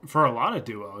for a lot of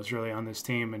duos really on this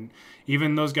team. And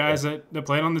even those guys that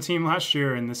played on the team last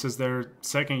year, and this is their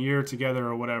second year together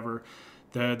or whatever,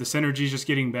 the synergy is just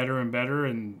getting better and better.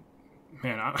 And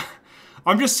man,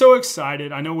 I'm just so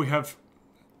excited. I know we have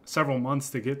several months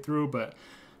to get through, but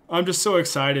I'm just so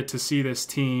excited to see this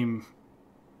team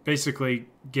basically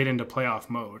get into playoff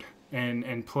mode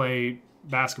and play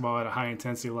basketball at a high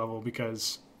intensity level,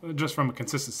 because just from a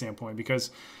consistent standpoint,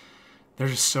 because they're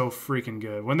just so freaking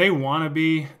good. When they want to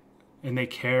be and they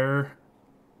care,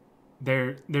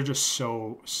 they're just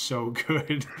so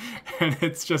good. And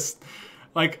it's just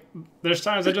like, there's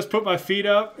times I just put my feet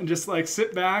up and just like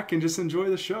sit back and just enjoy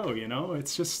the show.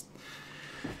 It's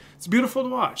beautiful to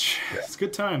watch. Yeah. It's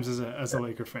good times as a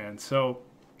Laker fan. So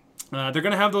they're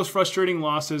going to have those frustrating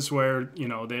losses where,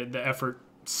 the effort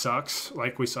sucks,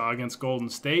 like we saw against Golden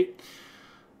State.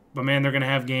 But, man, they're going to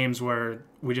have games where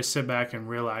we just sit back and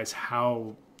realize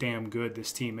how damn good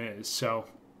this team is. So,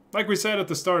 like we said at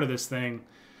the start of this thing,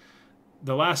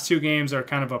 the last two games are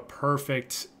kind of a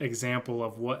perfect example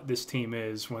of what this team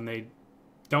is when they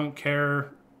don't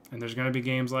care, and there's going to be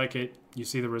games like it. You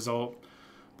see the result.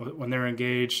 But when they're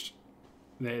engaged,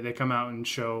 they come out and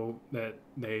show that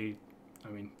in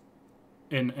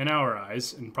our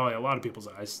eyes, and probably a lot of people's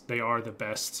eyes, they are the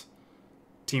best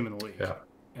team in the league. Yeah.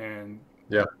 And,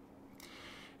 yeah,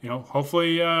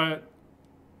 hopefully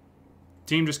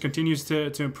team just continues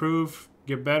to improve,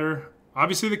 get better.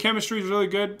 Obviously, the chemistry is really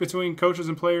good between coaches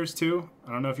and players, too.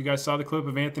 I don't know if you guys saw the clip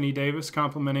of Anthony Davis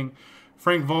complimenting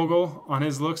Frank Vogel on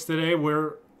his looks today,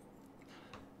 where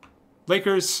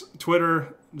Lakers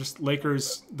Twitter, just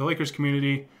Lakers, the Lakers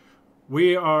community,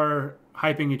 we are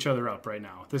hyping each other up right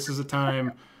now. This is a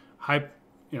time I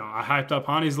hyped up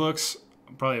Hani's looks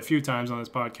probably a few times on this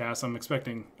podcast. I'm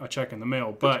expecting a check in the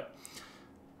mail, but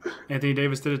Anthony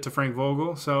Davis did it to Frank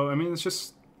Vogel. So, I mean, it's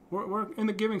just, we're in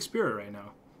the giving spirit right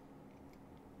now.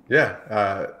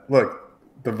 Yeah. Look,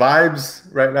 the vibes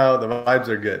right now, the vibes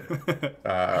are good.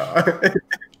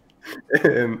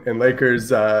 In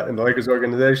Lakers, in the Lakers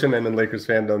organization and in Lakers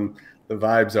fandom, the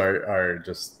vibes are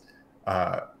just,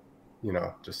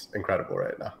 just incredible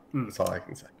right now. That's all I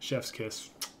can say. Chef's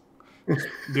kiss.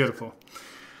 Beautiful.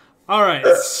 All right,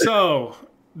 so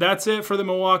that's it for the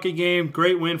Milwaukee game.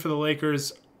 Great win for the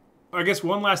Lakers. I guess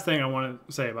one last thing I want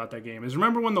to say about that game is,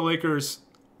 remember when the Lakers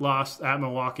lost at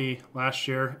Milwaukee last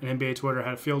year and NBA Twitter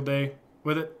had a field day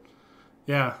with it?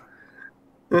 Yeah.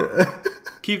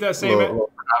 Keep that same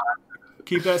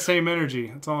energy.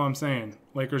 That's all I'm saying.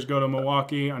 Lakers go to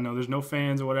Milwaukee. I know there's no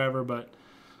fans or whatever, but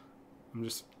I'm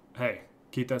just, hey,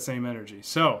 keep that same energy.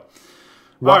 So,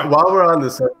 while we're on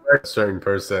this, certain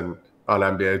person on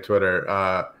NBA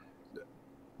Twitter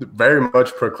very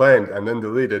much proclaimed and then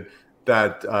deleted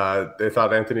that they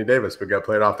thought Anthony Davis would get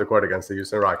played off the court against the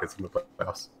Houston Rockets in the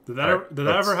playoffs. Did that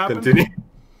ever happen? Continue.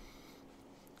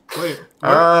 Wait.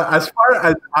 As far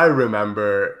as I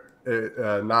remember,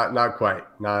 not quite.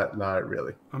 Not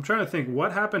really. I'm trying to think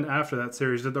what happened after that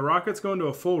series. Did the Rockets go into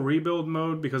a full rebuild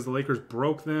mode because the Lakers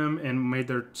broke them and made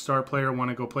their star player want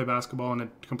to go play basketball in a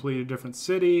completely different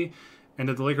city? And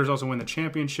did the Lakers also win the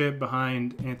championship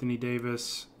behind Anthony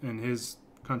Davis and his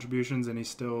contributions, and he's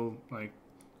still like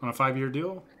on a 5-year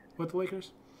deal with the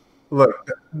Lakers? Look,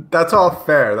 that's all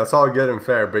fair. That's all good and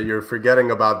fair, but you're forgetting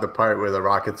about the part where the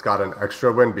Rockets got an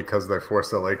extra win because they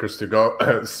forced the Lakers to go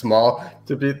small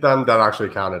to beat them. That actually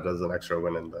counted as an extra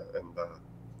win in the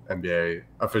NBA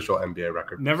official NBA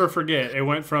record. Never forget, it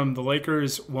went from the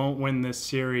Lakers won't win this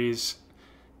series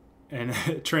and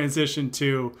transitioned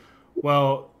to,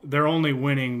 well, they're only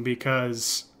winning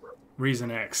because reason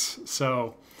X.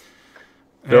 So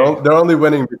they're only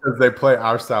winning because they play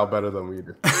our style better than we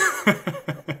do.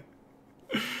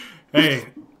 Hey,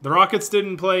 the Rockets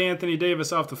didn't play Anthony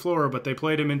Davis off the floor, but they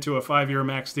played him into a 5-year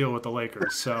max deal with the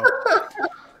Lakers. So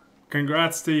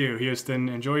congrats to you, Houston.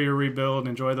 Enjoy your rebuild.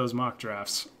 Enjoy those mock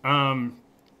drafts. All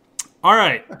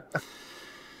right.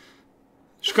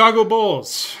 Chicago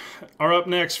Bulls are up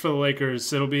next for the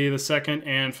Lakers. It'll be the second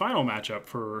and final matchup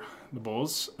for the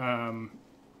Bulls. The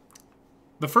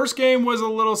first game was a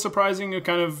little surprising. It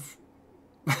kind of,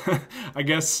 I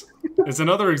guess, is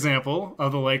another example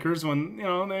of the Lakers when,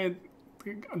 they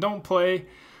don't play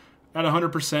at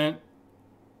 100%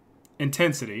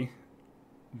 intensity.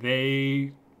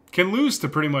 They can lose to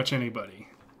pretty much anybody,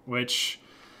 which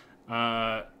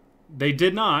they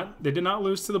did not. They did not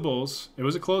lose to the Bulls. It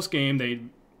was a close game. They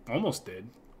almost did.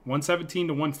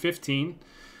 117-115 a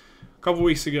couple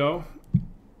weeks ago.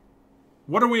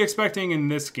 What are we expecting in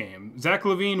this game? Zach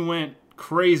LaVine went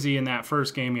crazy in that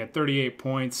first game. He had 38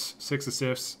 points, 6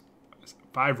 assists,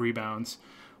 5 rebounds.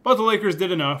 But the Lakers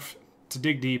did enough to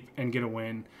dig deep and get a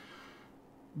win.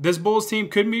 This Bulls team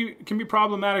can be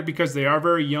problematic because they are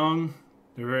very young.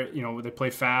 They play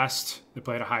fast. They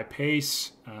play at a high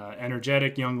pace,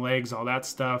 energetic, young legs, all that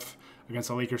stuff against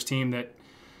a Lakers team that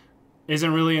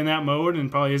isn't really in that mode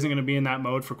and probably isn't going to be in that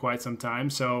mode for quite some time.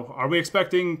 So are we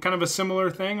expecting kind of a similar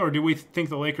thing, or do we think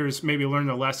the Lakers maybe learned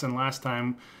a lesson last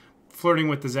time, flirting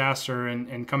with disaster,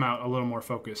 and come out a little more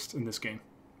focused in this game?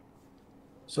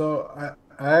 So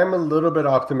I'm a little bit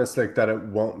optimistic that it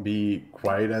won't be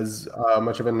quite as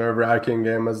much of a nerve-wracking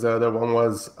game as the other one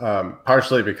was,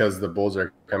 partially because the Bulls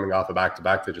are coming off a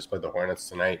back-to-back. They just played the Hornets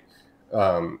tonight.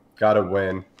 Got to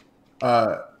win.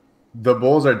 The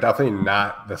Bulls are definitely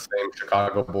not the same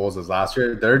Chicago Bulls as last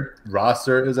year. Their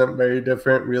roster isn't very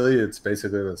different, really. It's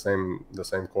basically the same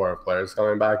core of players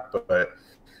coming back. But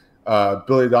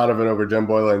Billy Donovan over Jim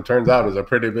Boylan turns out is a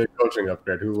pretty big coaching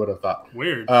upgrade. Who would have thought?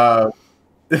 Weird.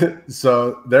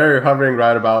 So they're hovering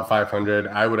right about 500.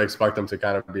 I would expect them to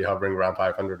kind of be hovering around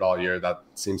 500 all year. That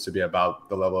seems to be about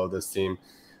the level of this team.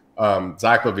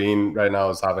 Zach LaVine right now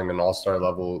is having an all-star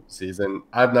level season.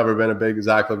 I've never been a big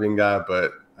Zach LaVine guy,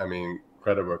 but I mean,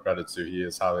 credit where credit's due. He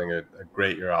is having a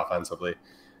great year offensively.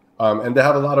 And they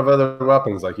have a lot of other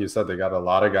weapons. Like you said, they got a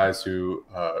lot of guys who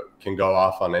can go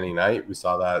off on any night. We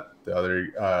saw that the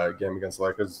other game against the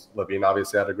Lakers. LaVine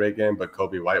obviously had a great game, but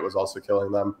Kobe White was also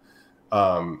killing them.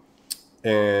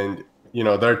 And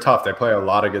they're tough. They play a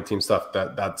lot of good team stuff.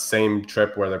 That same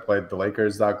trip where they played the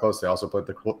Lakers that close, they also played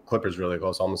the Clippers really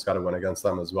close. Almost got to win against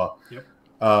them as well. Yep.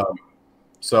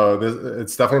 So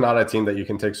it's definitely not a team that you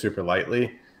can take super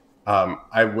lightly.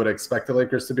 I would expect the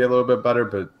Lakers to be a little bit better,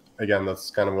 but again, that's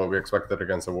kind of what we expected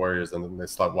against the Warriors, and then they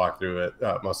walked through it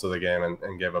most of the game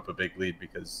and gave up a big lead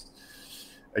because,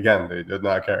 again, they did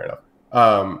not care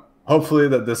enough. Hopefully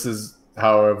that this is,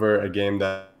 however, a game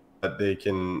that they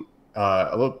can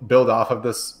build off of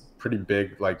this pretty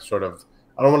big, like, sort of,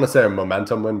 I don't want to say a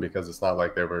momentum win because it's not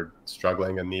like they were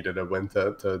struggling and needed a win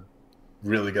to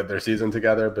really get their season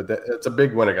together, but it's a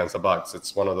big win against the Bucks.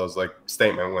 It's one of those like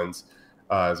statement wins,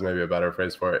 is maybe a better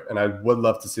phrase for it. And I would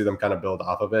love to see them kind of build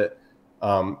off of it,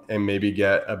 and maybe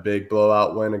get a big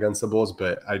blowout win against the Bulls.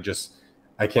 But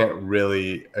I can't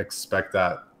really expect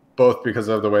that, both because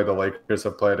of the way the Lakers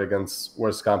have played against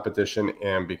worse competition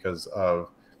and because of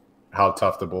how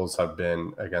tough the Bulls have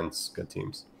been against good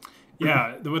teams.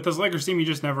 Yeah, with this Lakers team, you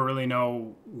just never really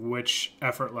know which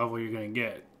effort level you're going to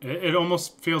get. It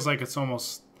almost feels like it's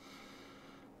almost,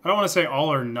 I don't want to say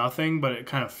all or nothing, but it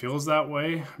kind of feels that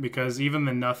way because even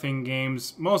the nothing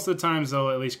games, most of the times they'll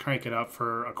at least crank it up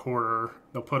for a quarter.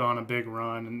 They'll put on a big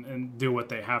run and do what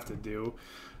they have to do.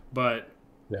 But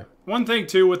yeah, one thing,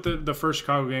 too, with the first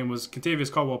Chicago game was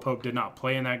Kentavious Caldwell-Pope did not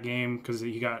play in that game because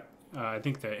he got, I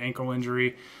think, the ankle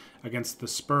injury against the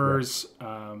Spurs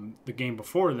the game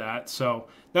before that. So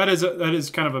that is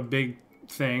kind of a big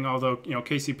thing, although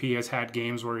KCP has had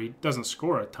games where he doesn't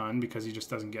score a ton because he just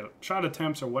doesn't get shot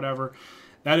attempts or whatever.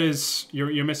 That is,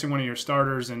 you're missing one of your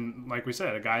starters, and like we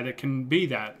said, a guy that can be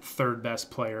that third best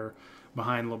player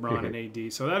behind LeBron and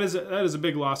AD. So that is a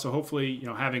big loss. So hopefully,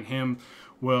 having him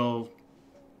will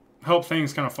help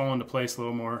things kind of fall into place a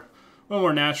little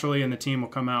more naturally, and the team will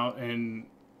come out and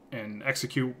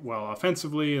execute well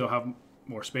offensively. They'll have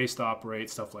more space to operate,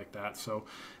 stuff like that. So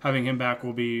having him back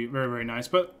will be very, very nice.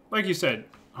 But like you said,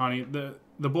 Hani,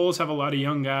 the Bulls have a lot of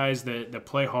young guys that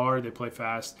play hard, they play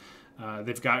fast.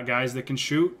 They've got guys that can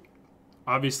shoot.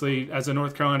 Obviously, as a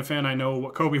North Carolina fan, I know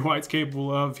what Kobe White's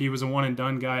capable of. He was a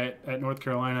one-and-done guy at North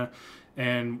Carolina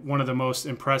and one of the most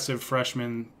impressive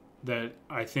freshmen that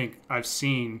I think I've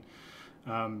seen.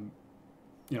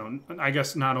 I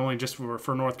guess not only just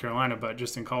for North Carolina, but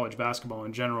just in college basketball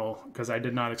in general, because I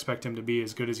did not expect him to be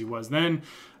as good as he was then.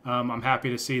 I'm happy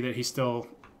to see that he still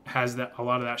has a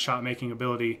lot of that shot-making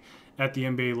ability at the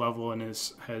NBA level and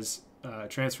has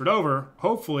transferred over.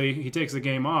 Hopefully, he takes the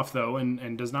game off, though,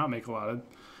 and does not make a lot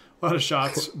of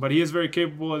shots, but he is very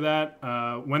capable of that.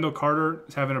 Wendell Carter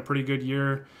is having a pretty good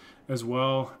year as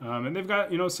well. And they've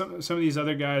got, some of these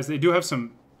other guys. They do have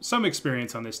some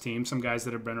experience on this team, some guys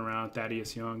that have been around,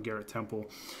 Thaddeus Young, Garrett Temple.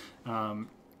 And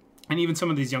even some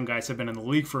of these young guys have been in the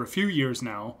league for a few years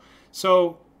now.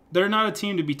 So they're not a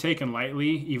team to be taken lightly,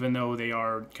 even though they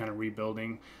are kind of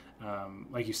rebuilding.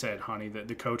 Like you said, Hani,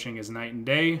 the coaching is night and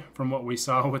day from what we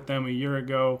saw with them a year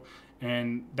ago.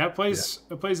 And that plays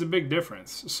a big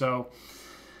difference. So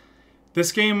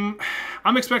this game,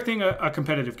 I'm expecting a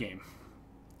competitive game.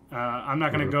 I'm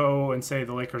not going to go and say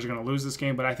the Lakers are going to lose this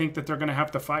game, but I think that they're going to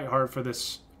have to fight hard for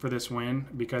this win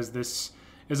because this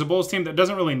is a Bulls team that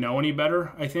doesn't really know any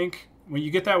better. I think when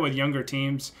you get that with younger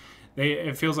teams,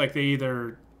 it feels like they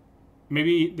either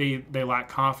maybe they lack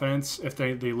confidence if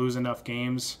they lose enough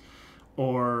games,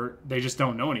 or they just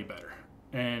don't know any better.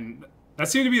 And that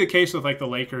seemed to be the case with like the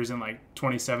Lakers in like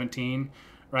 2017.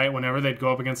 Right, whenever they'd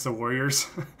go up against the Warriors,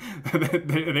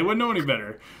 they wouldn't know any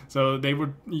better. So they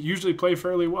would usually play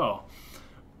fairly well.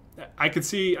 I could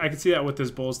see that with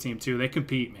this Bulls team too. They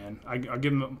compete, man. I'll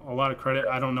give them a lot of credit.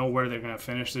 I don't know where they're going to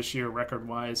finish this year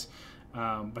record-wise,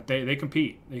 but they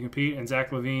compete. They compete, and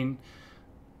Zach LaVine,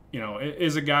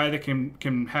 is a guy that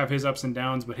can have his ups and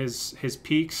downs, but his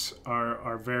peaks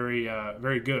are very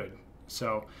very good.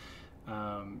 So.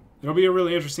 It'll be a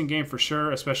really interesting game for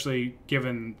sure, especially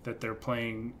given that they're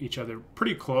playing each other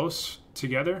pretty close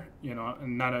together.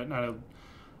 And not a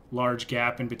large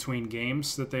gap in between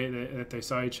games that they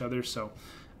saw each other. So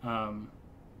I'm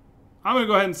going to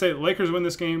go ahead and say the Lakers win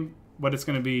this game, but it's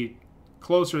going to be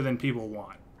closer than people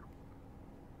want.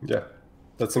 Yeah,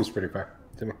 that seems pretty fair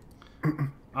to me.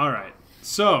 All right,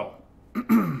 so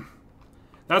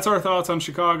that's our thoughts on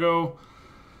Chicago.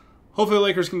 Hopefully the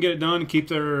Lakers can get it done and keep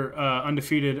their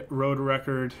undefeated road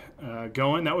record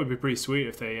going. That would be pretty sweet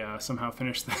if they somehow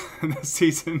finish the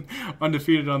season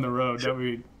undefeated on the road. That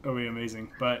would be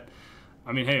amazing. But,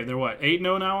 I mean, hey, they're what,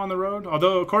 8-0 now on the road?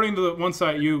 Although, according to the one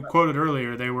site you quoted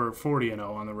earlier, they were 40-0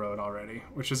 on the road already,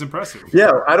 which is impressive.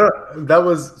 Yeah, I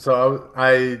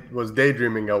was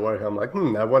daydreaming at work. I'm like,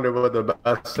 I wonder what the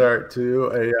best start to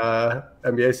a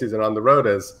NBA season on the road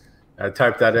is. I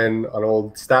typed that in on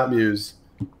old StatMuse,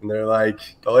 and they're like,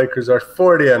 the Lakers are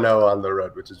 40-0 on the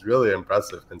road, which is really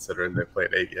impressive considering they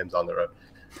played 8 games on the road.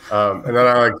 And then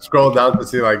I like scrolled down to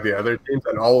see like the other teams,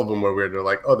 and all of them were weird. They're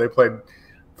like, oh, they played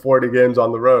 40 games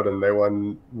on the road and they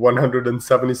won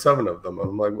 177 of them.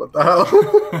 I'm like, what the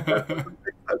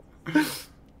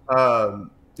hell?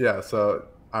 Yeah, so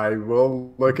I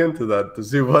will look into that to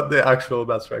see what the actual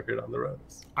best record on the road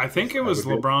is. I think it was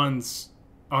LeBron's.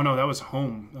 Oh no, that was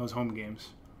home. That was home games.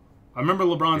 I remember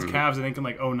LeBron's Cavs. I think in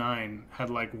like 2009 had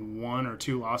like 1 or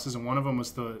 2 losses, and one of them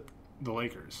was the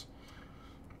Lakers.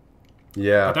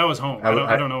 Yeah, but that was home.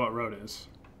 I don't know what road is.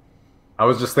 I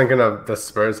was just thinking of the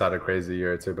Spurs had a crazy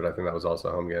year too, but I think that was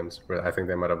also home games. Where I think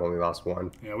they might have only lost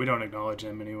 1. Yeah, we don't acknowledge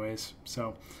them anyways.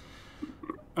 So,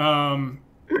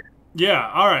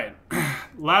 yeah. All right.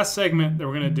 Last segment that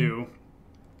we're gonna do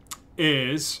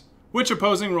is which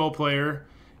opposing role player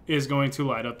is going to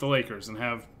light up the Lakers and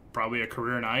have probably a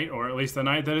career night, or at least a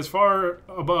night that is far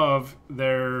above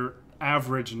their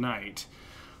average night.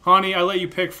 Hani, I let you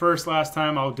pick first last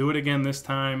time. I'll do it again this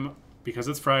time because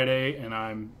it's Friday and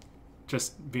I'm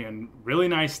just being really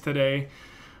nice today.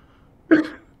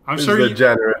 I'm sure the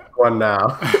generous one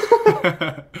now.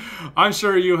 I'm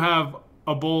sure you have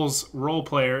a Bulls role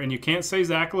player, and you can't say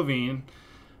Zach LaVine.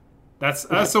 That's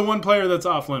the one player that's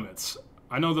off limits.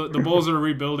 I know the Bulls are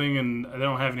rebuilding and they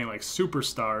don't have any like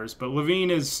superstars, but LaVine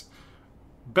is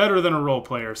better than a role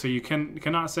player, so you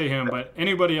cannot say him. But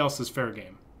anybody else is fair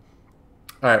game.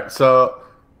 All right, so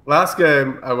last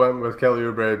game I went with Kelly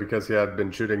Oubre because he had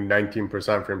been shooting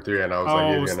 19% from 3, and I was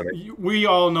like, he's gonna make. We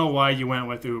all know why you went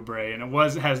with Oubre, and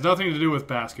it has nothing to do with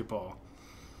basketball.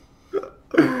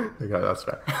 Okay, that's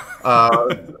fair.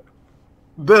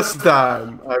 This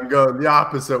time I'm going the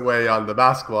opposite way on the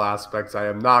basketball aspects. I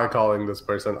am not calling this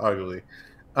person ugly,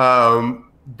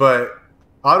 but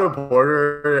Otto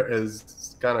Porter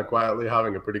is kind of quietly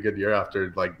having a pretty good year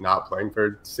after like not playing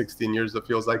for 16 years. It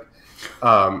feels like.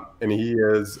 And he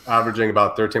is averaging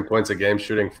about 13 points a game,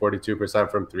 shooting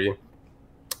 42% from 3.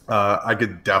 I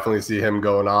could definitely see him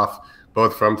going off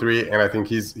both from 3, and I think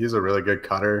he's a really good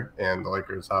cutter, and the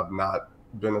Lakers have not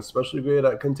been especially great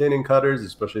at containing cutters,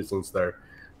 especially since their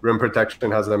rim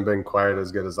protection hasn't been quite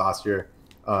as good as last year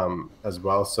as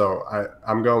well. So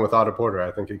I'm going with Otto Porter. I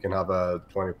think he can have a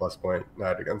 20-plus point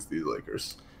night against these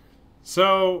Lakers.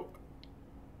 So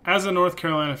as a North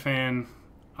Carolina fan,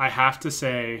 I have to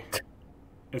say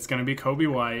it's going to be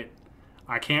Coby White.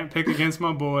 I can't pick against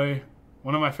my boy,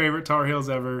 one of my favorite Tar Heels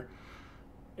ever.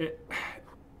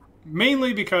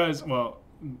 Mainly because, well,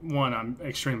 1, I'm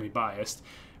extremely biased.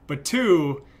 But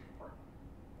 2,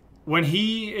 when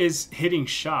he is hitting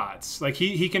shots, like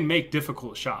he can make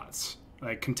difficult shots,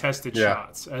 like contested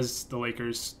shots, as the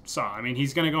Lakers saw. I mean,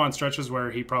 he's going to go on stretches where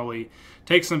he probably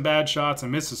takes some bad shots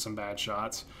and misses some bad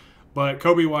shots. But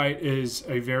Coby White is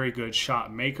a very good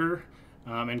shot maker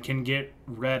and can get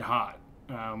red hot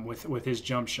with his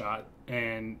jump shot.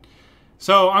 And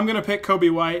so I'm going to pick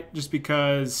Coby White just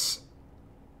because,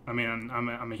 I mean,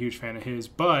 I'm a huge fan of his.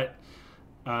 But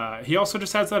he also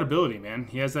just has that ability, man.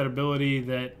 He has that ability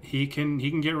that he can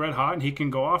get red hot and he can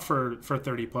go off for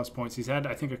 30-plus points. He's had,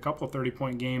 I think, a couple of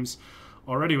 30-point games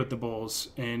already with the Bulls.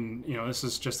 And, you know, this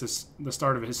is just the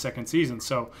start of his second season.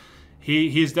 So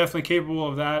he's definitely capable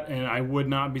of that, and I would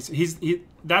not be.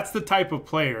 That's the type of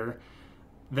player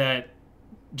that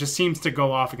just seems to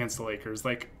go off against the Lakers,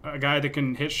 like a guy that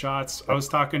can hit shots. I was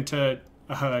talking to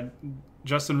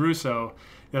Justin Russo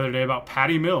the other day about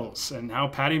Patty Mills and how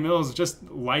Patty Mills just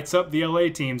lights up the LA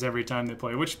teams every time they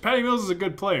play. Which Patty Mills is a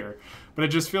good player, but it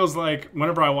just feels like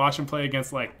whenever I watch him play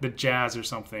against like the Jazz or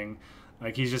something,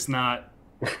 like he's just not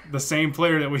the same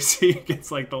player that we see against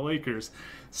like the Lakers.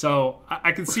 So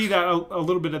I can see that a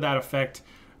little bit of that effect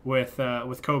with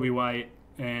Coby White,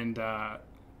 and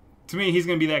to me, he's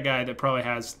going to be that guy that probably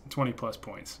has 20-plus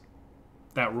points.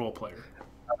 That role player.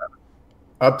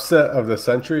 Upset of the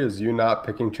century is you not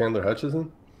picking Chandler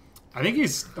Hutchison? I think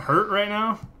he's hurt right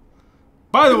now.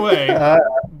 By the way,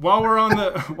 while we're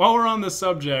on the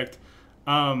subject,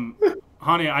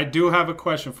 Hani, I do have a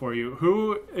question for you.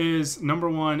 Who is number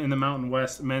 1 in the Mountain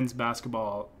West men's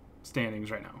basketball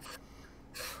standings right now?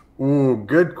 Ooh,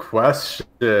 good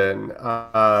question.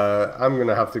 I'm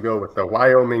gonna have to go with the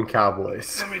Wyoming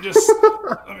Cowboys. Let me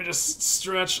just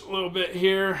stretch a little bit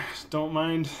here. Don't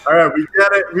mind. All right,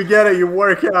 we get it. You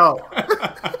work out.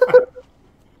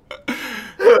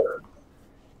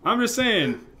 I'm just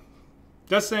saying.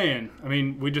 I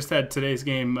mean, we just had today's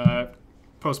game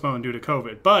postponed due to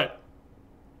COVID, but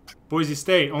Boise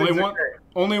State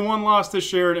only one loss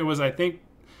this year, and it was I think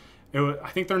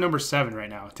they're number 7 right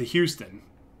now to Houston.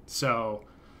 So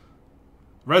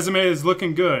resume is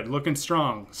looking good, looking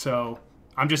strong. So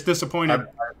I'm just disappointed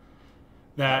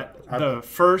that the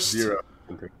first zero.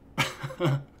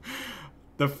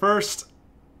 the first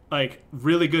like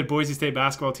really good Boise State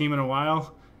basketball team in a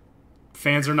while,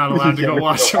 fans are not allowed to go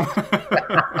watch them.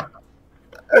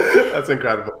 That's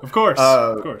incredible. Of course,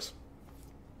 of course.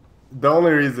 The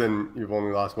only reason you've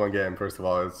only lost one game, first of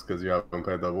all, is because you haven't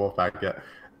played the Wolfpack yet.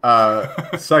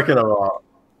 Second of all,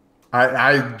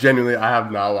 I genuinely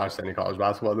have not watched any college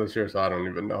basketball this year, so I don't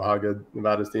even know how good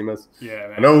Nevada's team is. Yeah,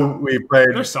 man. I know we played.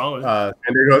 They're solid. San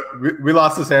Diego, we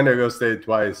lost to San Diego State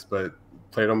twice, but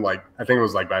played them I think it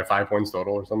was by 5 points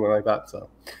total or something like that. So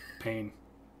pain.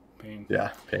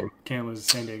 Yeah, pain. Can't lose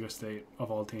San Diego State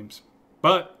of all teams,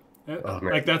 but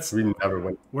that's we never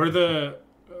win.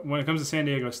 When it comes to San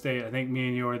Diego State, I think me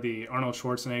and you are the Arnold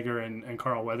Schwarzenegger and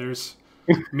Carl Weathers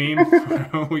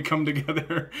meme. We come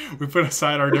together, we put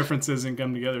aside our differences and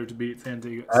come together to beat San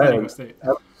Diego State.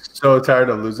 I'm so tired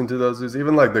of losing to those dudes.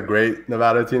 Even the great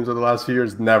Nevada teams of the last few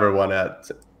years never won at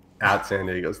San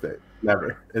Diego State.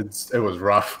 Never. It was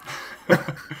rough.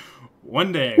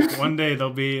 One day they'll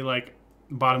be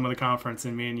bottom of the conference,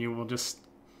 and me and you will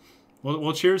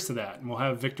we'll cheers to that, and we'll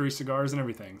have victory cigars and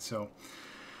everything. So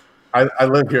I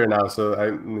live here now, so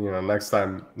next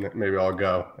time maybe I'll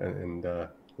go and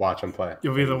watch them play.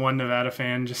 You'll be the one Nevada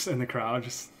fan just in the crowd,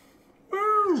 just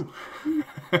woo.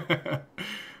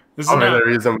 This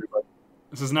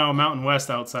is now Mountain West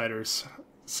Outsiders.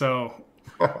 So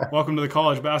welcome to the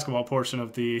college basketball portion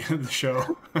of the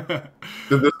show.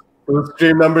 Did the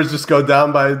stream numbers just go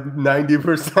down by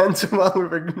 90% while we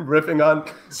were riffing on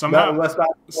Mountain West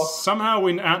basketball? Somehow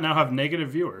we now have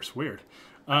negative viewers. Weird.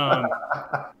 All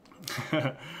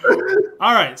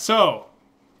right, so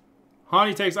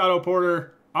Hani takes Otto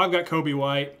Porter. I've got Kobe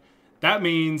White. That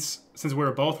means, since we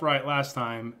were both right last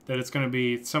time, that it's going to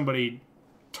be somebody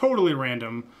totally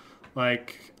random, I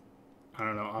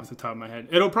don't know, off the top of my head.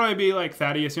 It'll probably be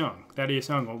Thaddeus Young. Thaddeus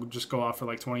Young will just go off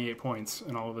for 28 points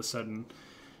and all of a sudden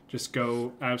just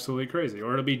go absolutely crazy.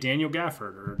 Or it'll be Daniel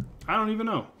Gafford, or I don't even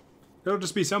know. It'll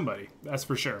just be somebody, that's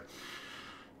for sure.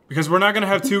 Because we're not going to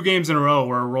have 2 games in a row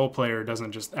where a role player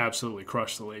doesn't just absolutely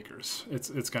crush the Lakers.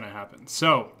 It's going to happen.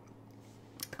 So,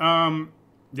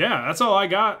 yeah, that's all I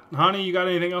got. Hani, you got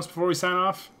anything else before we sign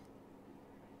off?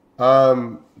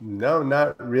 No,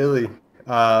 not really.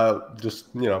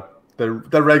 Just,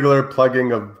 the regular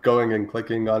plugging of going and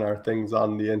clicking on our things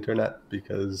on the internet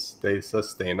because they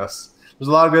sustain us. There's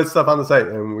a lot of good stuff on the site,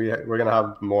 and we're going to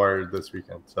have more this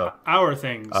weekend. So our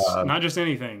things, not just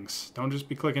any things. Don't just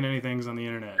be clicking any things on the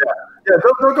internet. Yeah,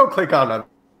 don't go click on them.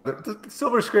 The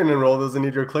Silver Screen and Roll doesn't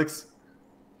need your clicks.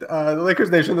 The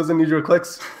Lakers Nation doesn't need your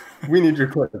clicks. We need your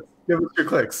clicks. Give us your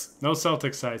clicks. No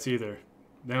Celtics sites either.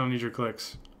 They don't need your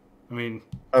clicks. I mean,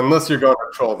 unless you're going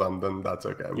to troll them, then that's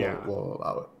okay. Yeah. We'll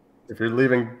allow it. If you're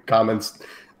leaving comments,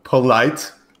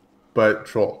 polite, but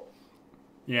troll.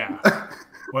 Yeah.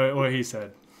 What he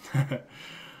said.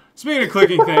 Speaking of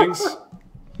clicking things,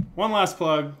 one last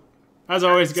plug. As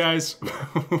always, guys,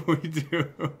 we do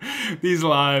these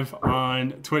live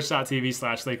on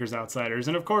twitch.tv/LakersOutsiders.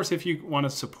 And, of course, if you want to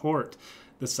support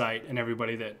the site and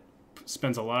everybody that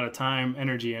spends a lot of time,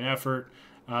 energy, and effort,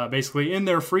 basically in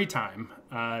their free time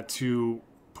to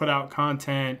put out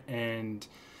content and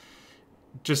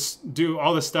just do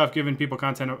all this stuff, giving people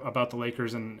content about the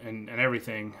Lakers and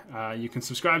everything. You can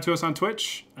subscribe to us on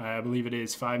Twitch. I believe it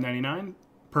is $5.99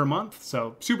 per month,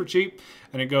 so super cheap,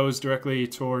 and it goes directly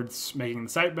towards making the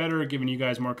site better, giving you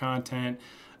guys more content,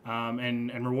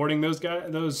 and rewarding those guys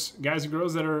and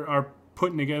girls that are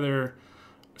putting together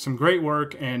some great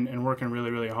work and working really,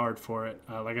 really hard for it.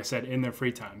 Like I said, in their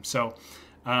free time. So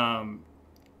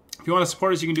if you want to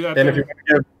support us, you can do that.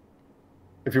 And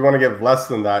if you want to give less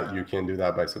than that, you can do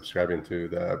that by subscribing to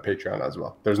the Patreon as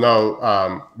well. There's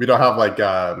no, we don't have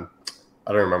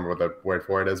I don't remember what the word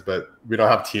for it is, but we don't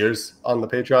have tiers on the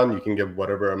Patreon. You can give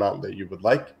whatever amount that you would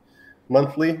like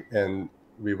monthly, and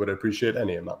we would appreciate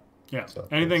any amount. Yeah, so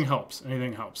anything helps.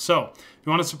 Anything helps. So if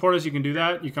you want to support us, you can do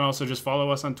that. You can also just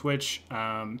follow us on Twitch.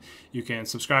 You can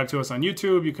subscribe to us on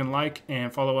YouTube. You can like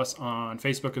and follow us on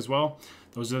Facebook as well.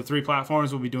 Those are the 3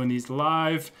 platforms. We'll be doing these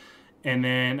live. And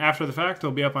then after the fact,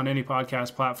 they'll be up on any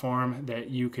podcast platform that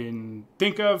you can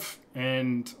think of.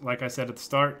 And like I said at the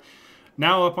start,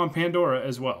 now up on Pandora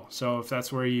as well. So if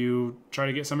that's where you try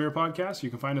to get some of your podcasts, you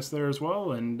can find us there as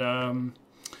well. And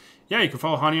yeah, you can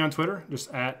follow Hani on Twitter,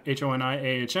 just at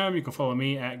HONIAHM. You can follow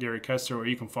me at Gary Kester, or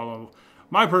you can follow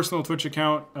my personal Twitch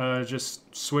account, just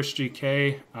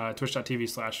SwishGK,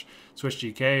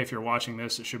 twitch.tv/SwishGK. If you're watching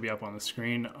this, it should be up on the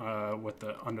screen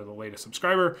under the latest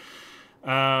subscriber.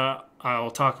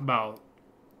 I'll talk about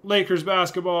Lakers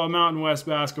basketball, Mountain West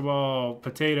basketball,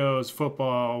 potatoes,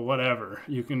 football, whatever.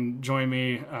 You can join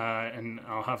me, and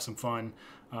I'll have some fun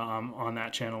on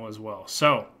that channel as well.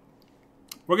 So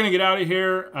we're going to get out of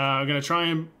here. I'm going to try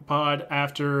and pod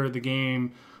after the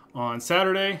game on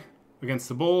Saturday against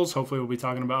the Bulls. Hopefully we'll be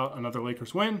talking about another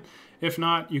Lakers win. If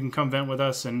not, you can come vent with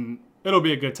us, and it'll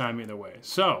be a good time either way.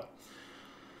 So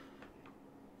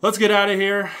let's get out of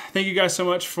here. Thank you guys so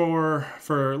much for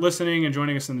listening and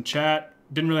joining us in the chat.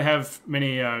 Didn't really have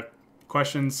many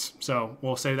questions, so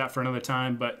we'll save that for another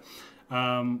time. But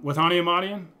with Hani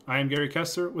Ahmadian, I am Gary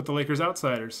Kester with the Lakers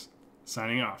Outsiders,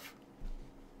 signing off.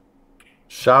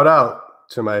 Shout out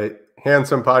to my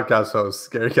handsome podcast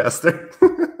host, Gary Kester.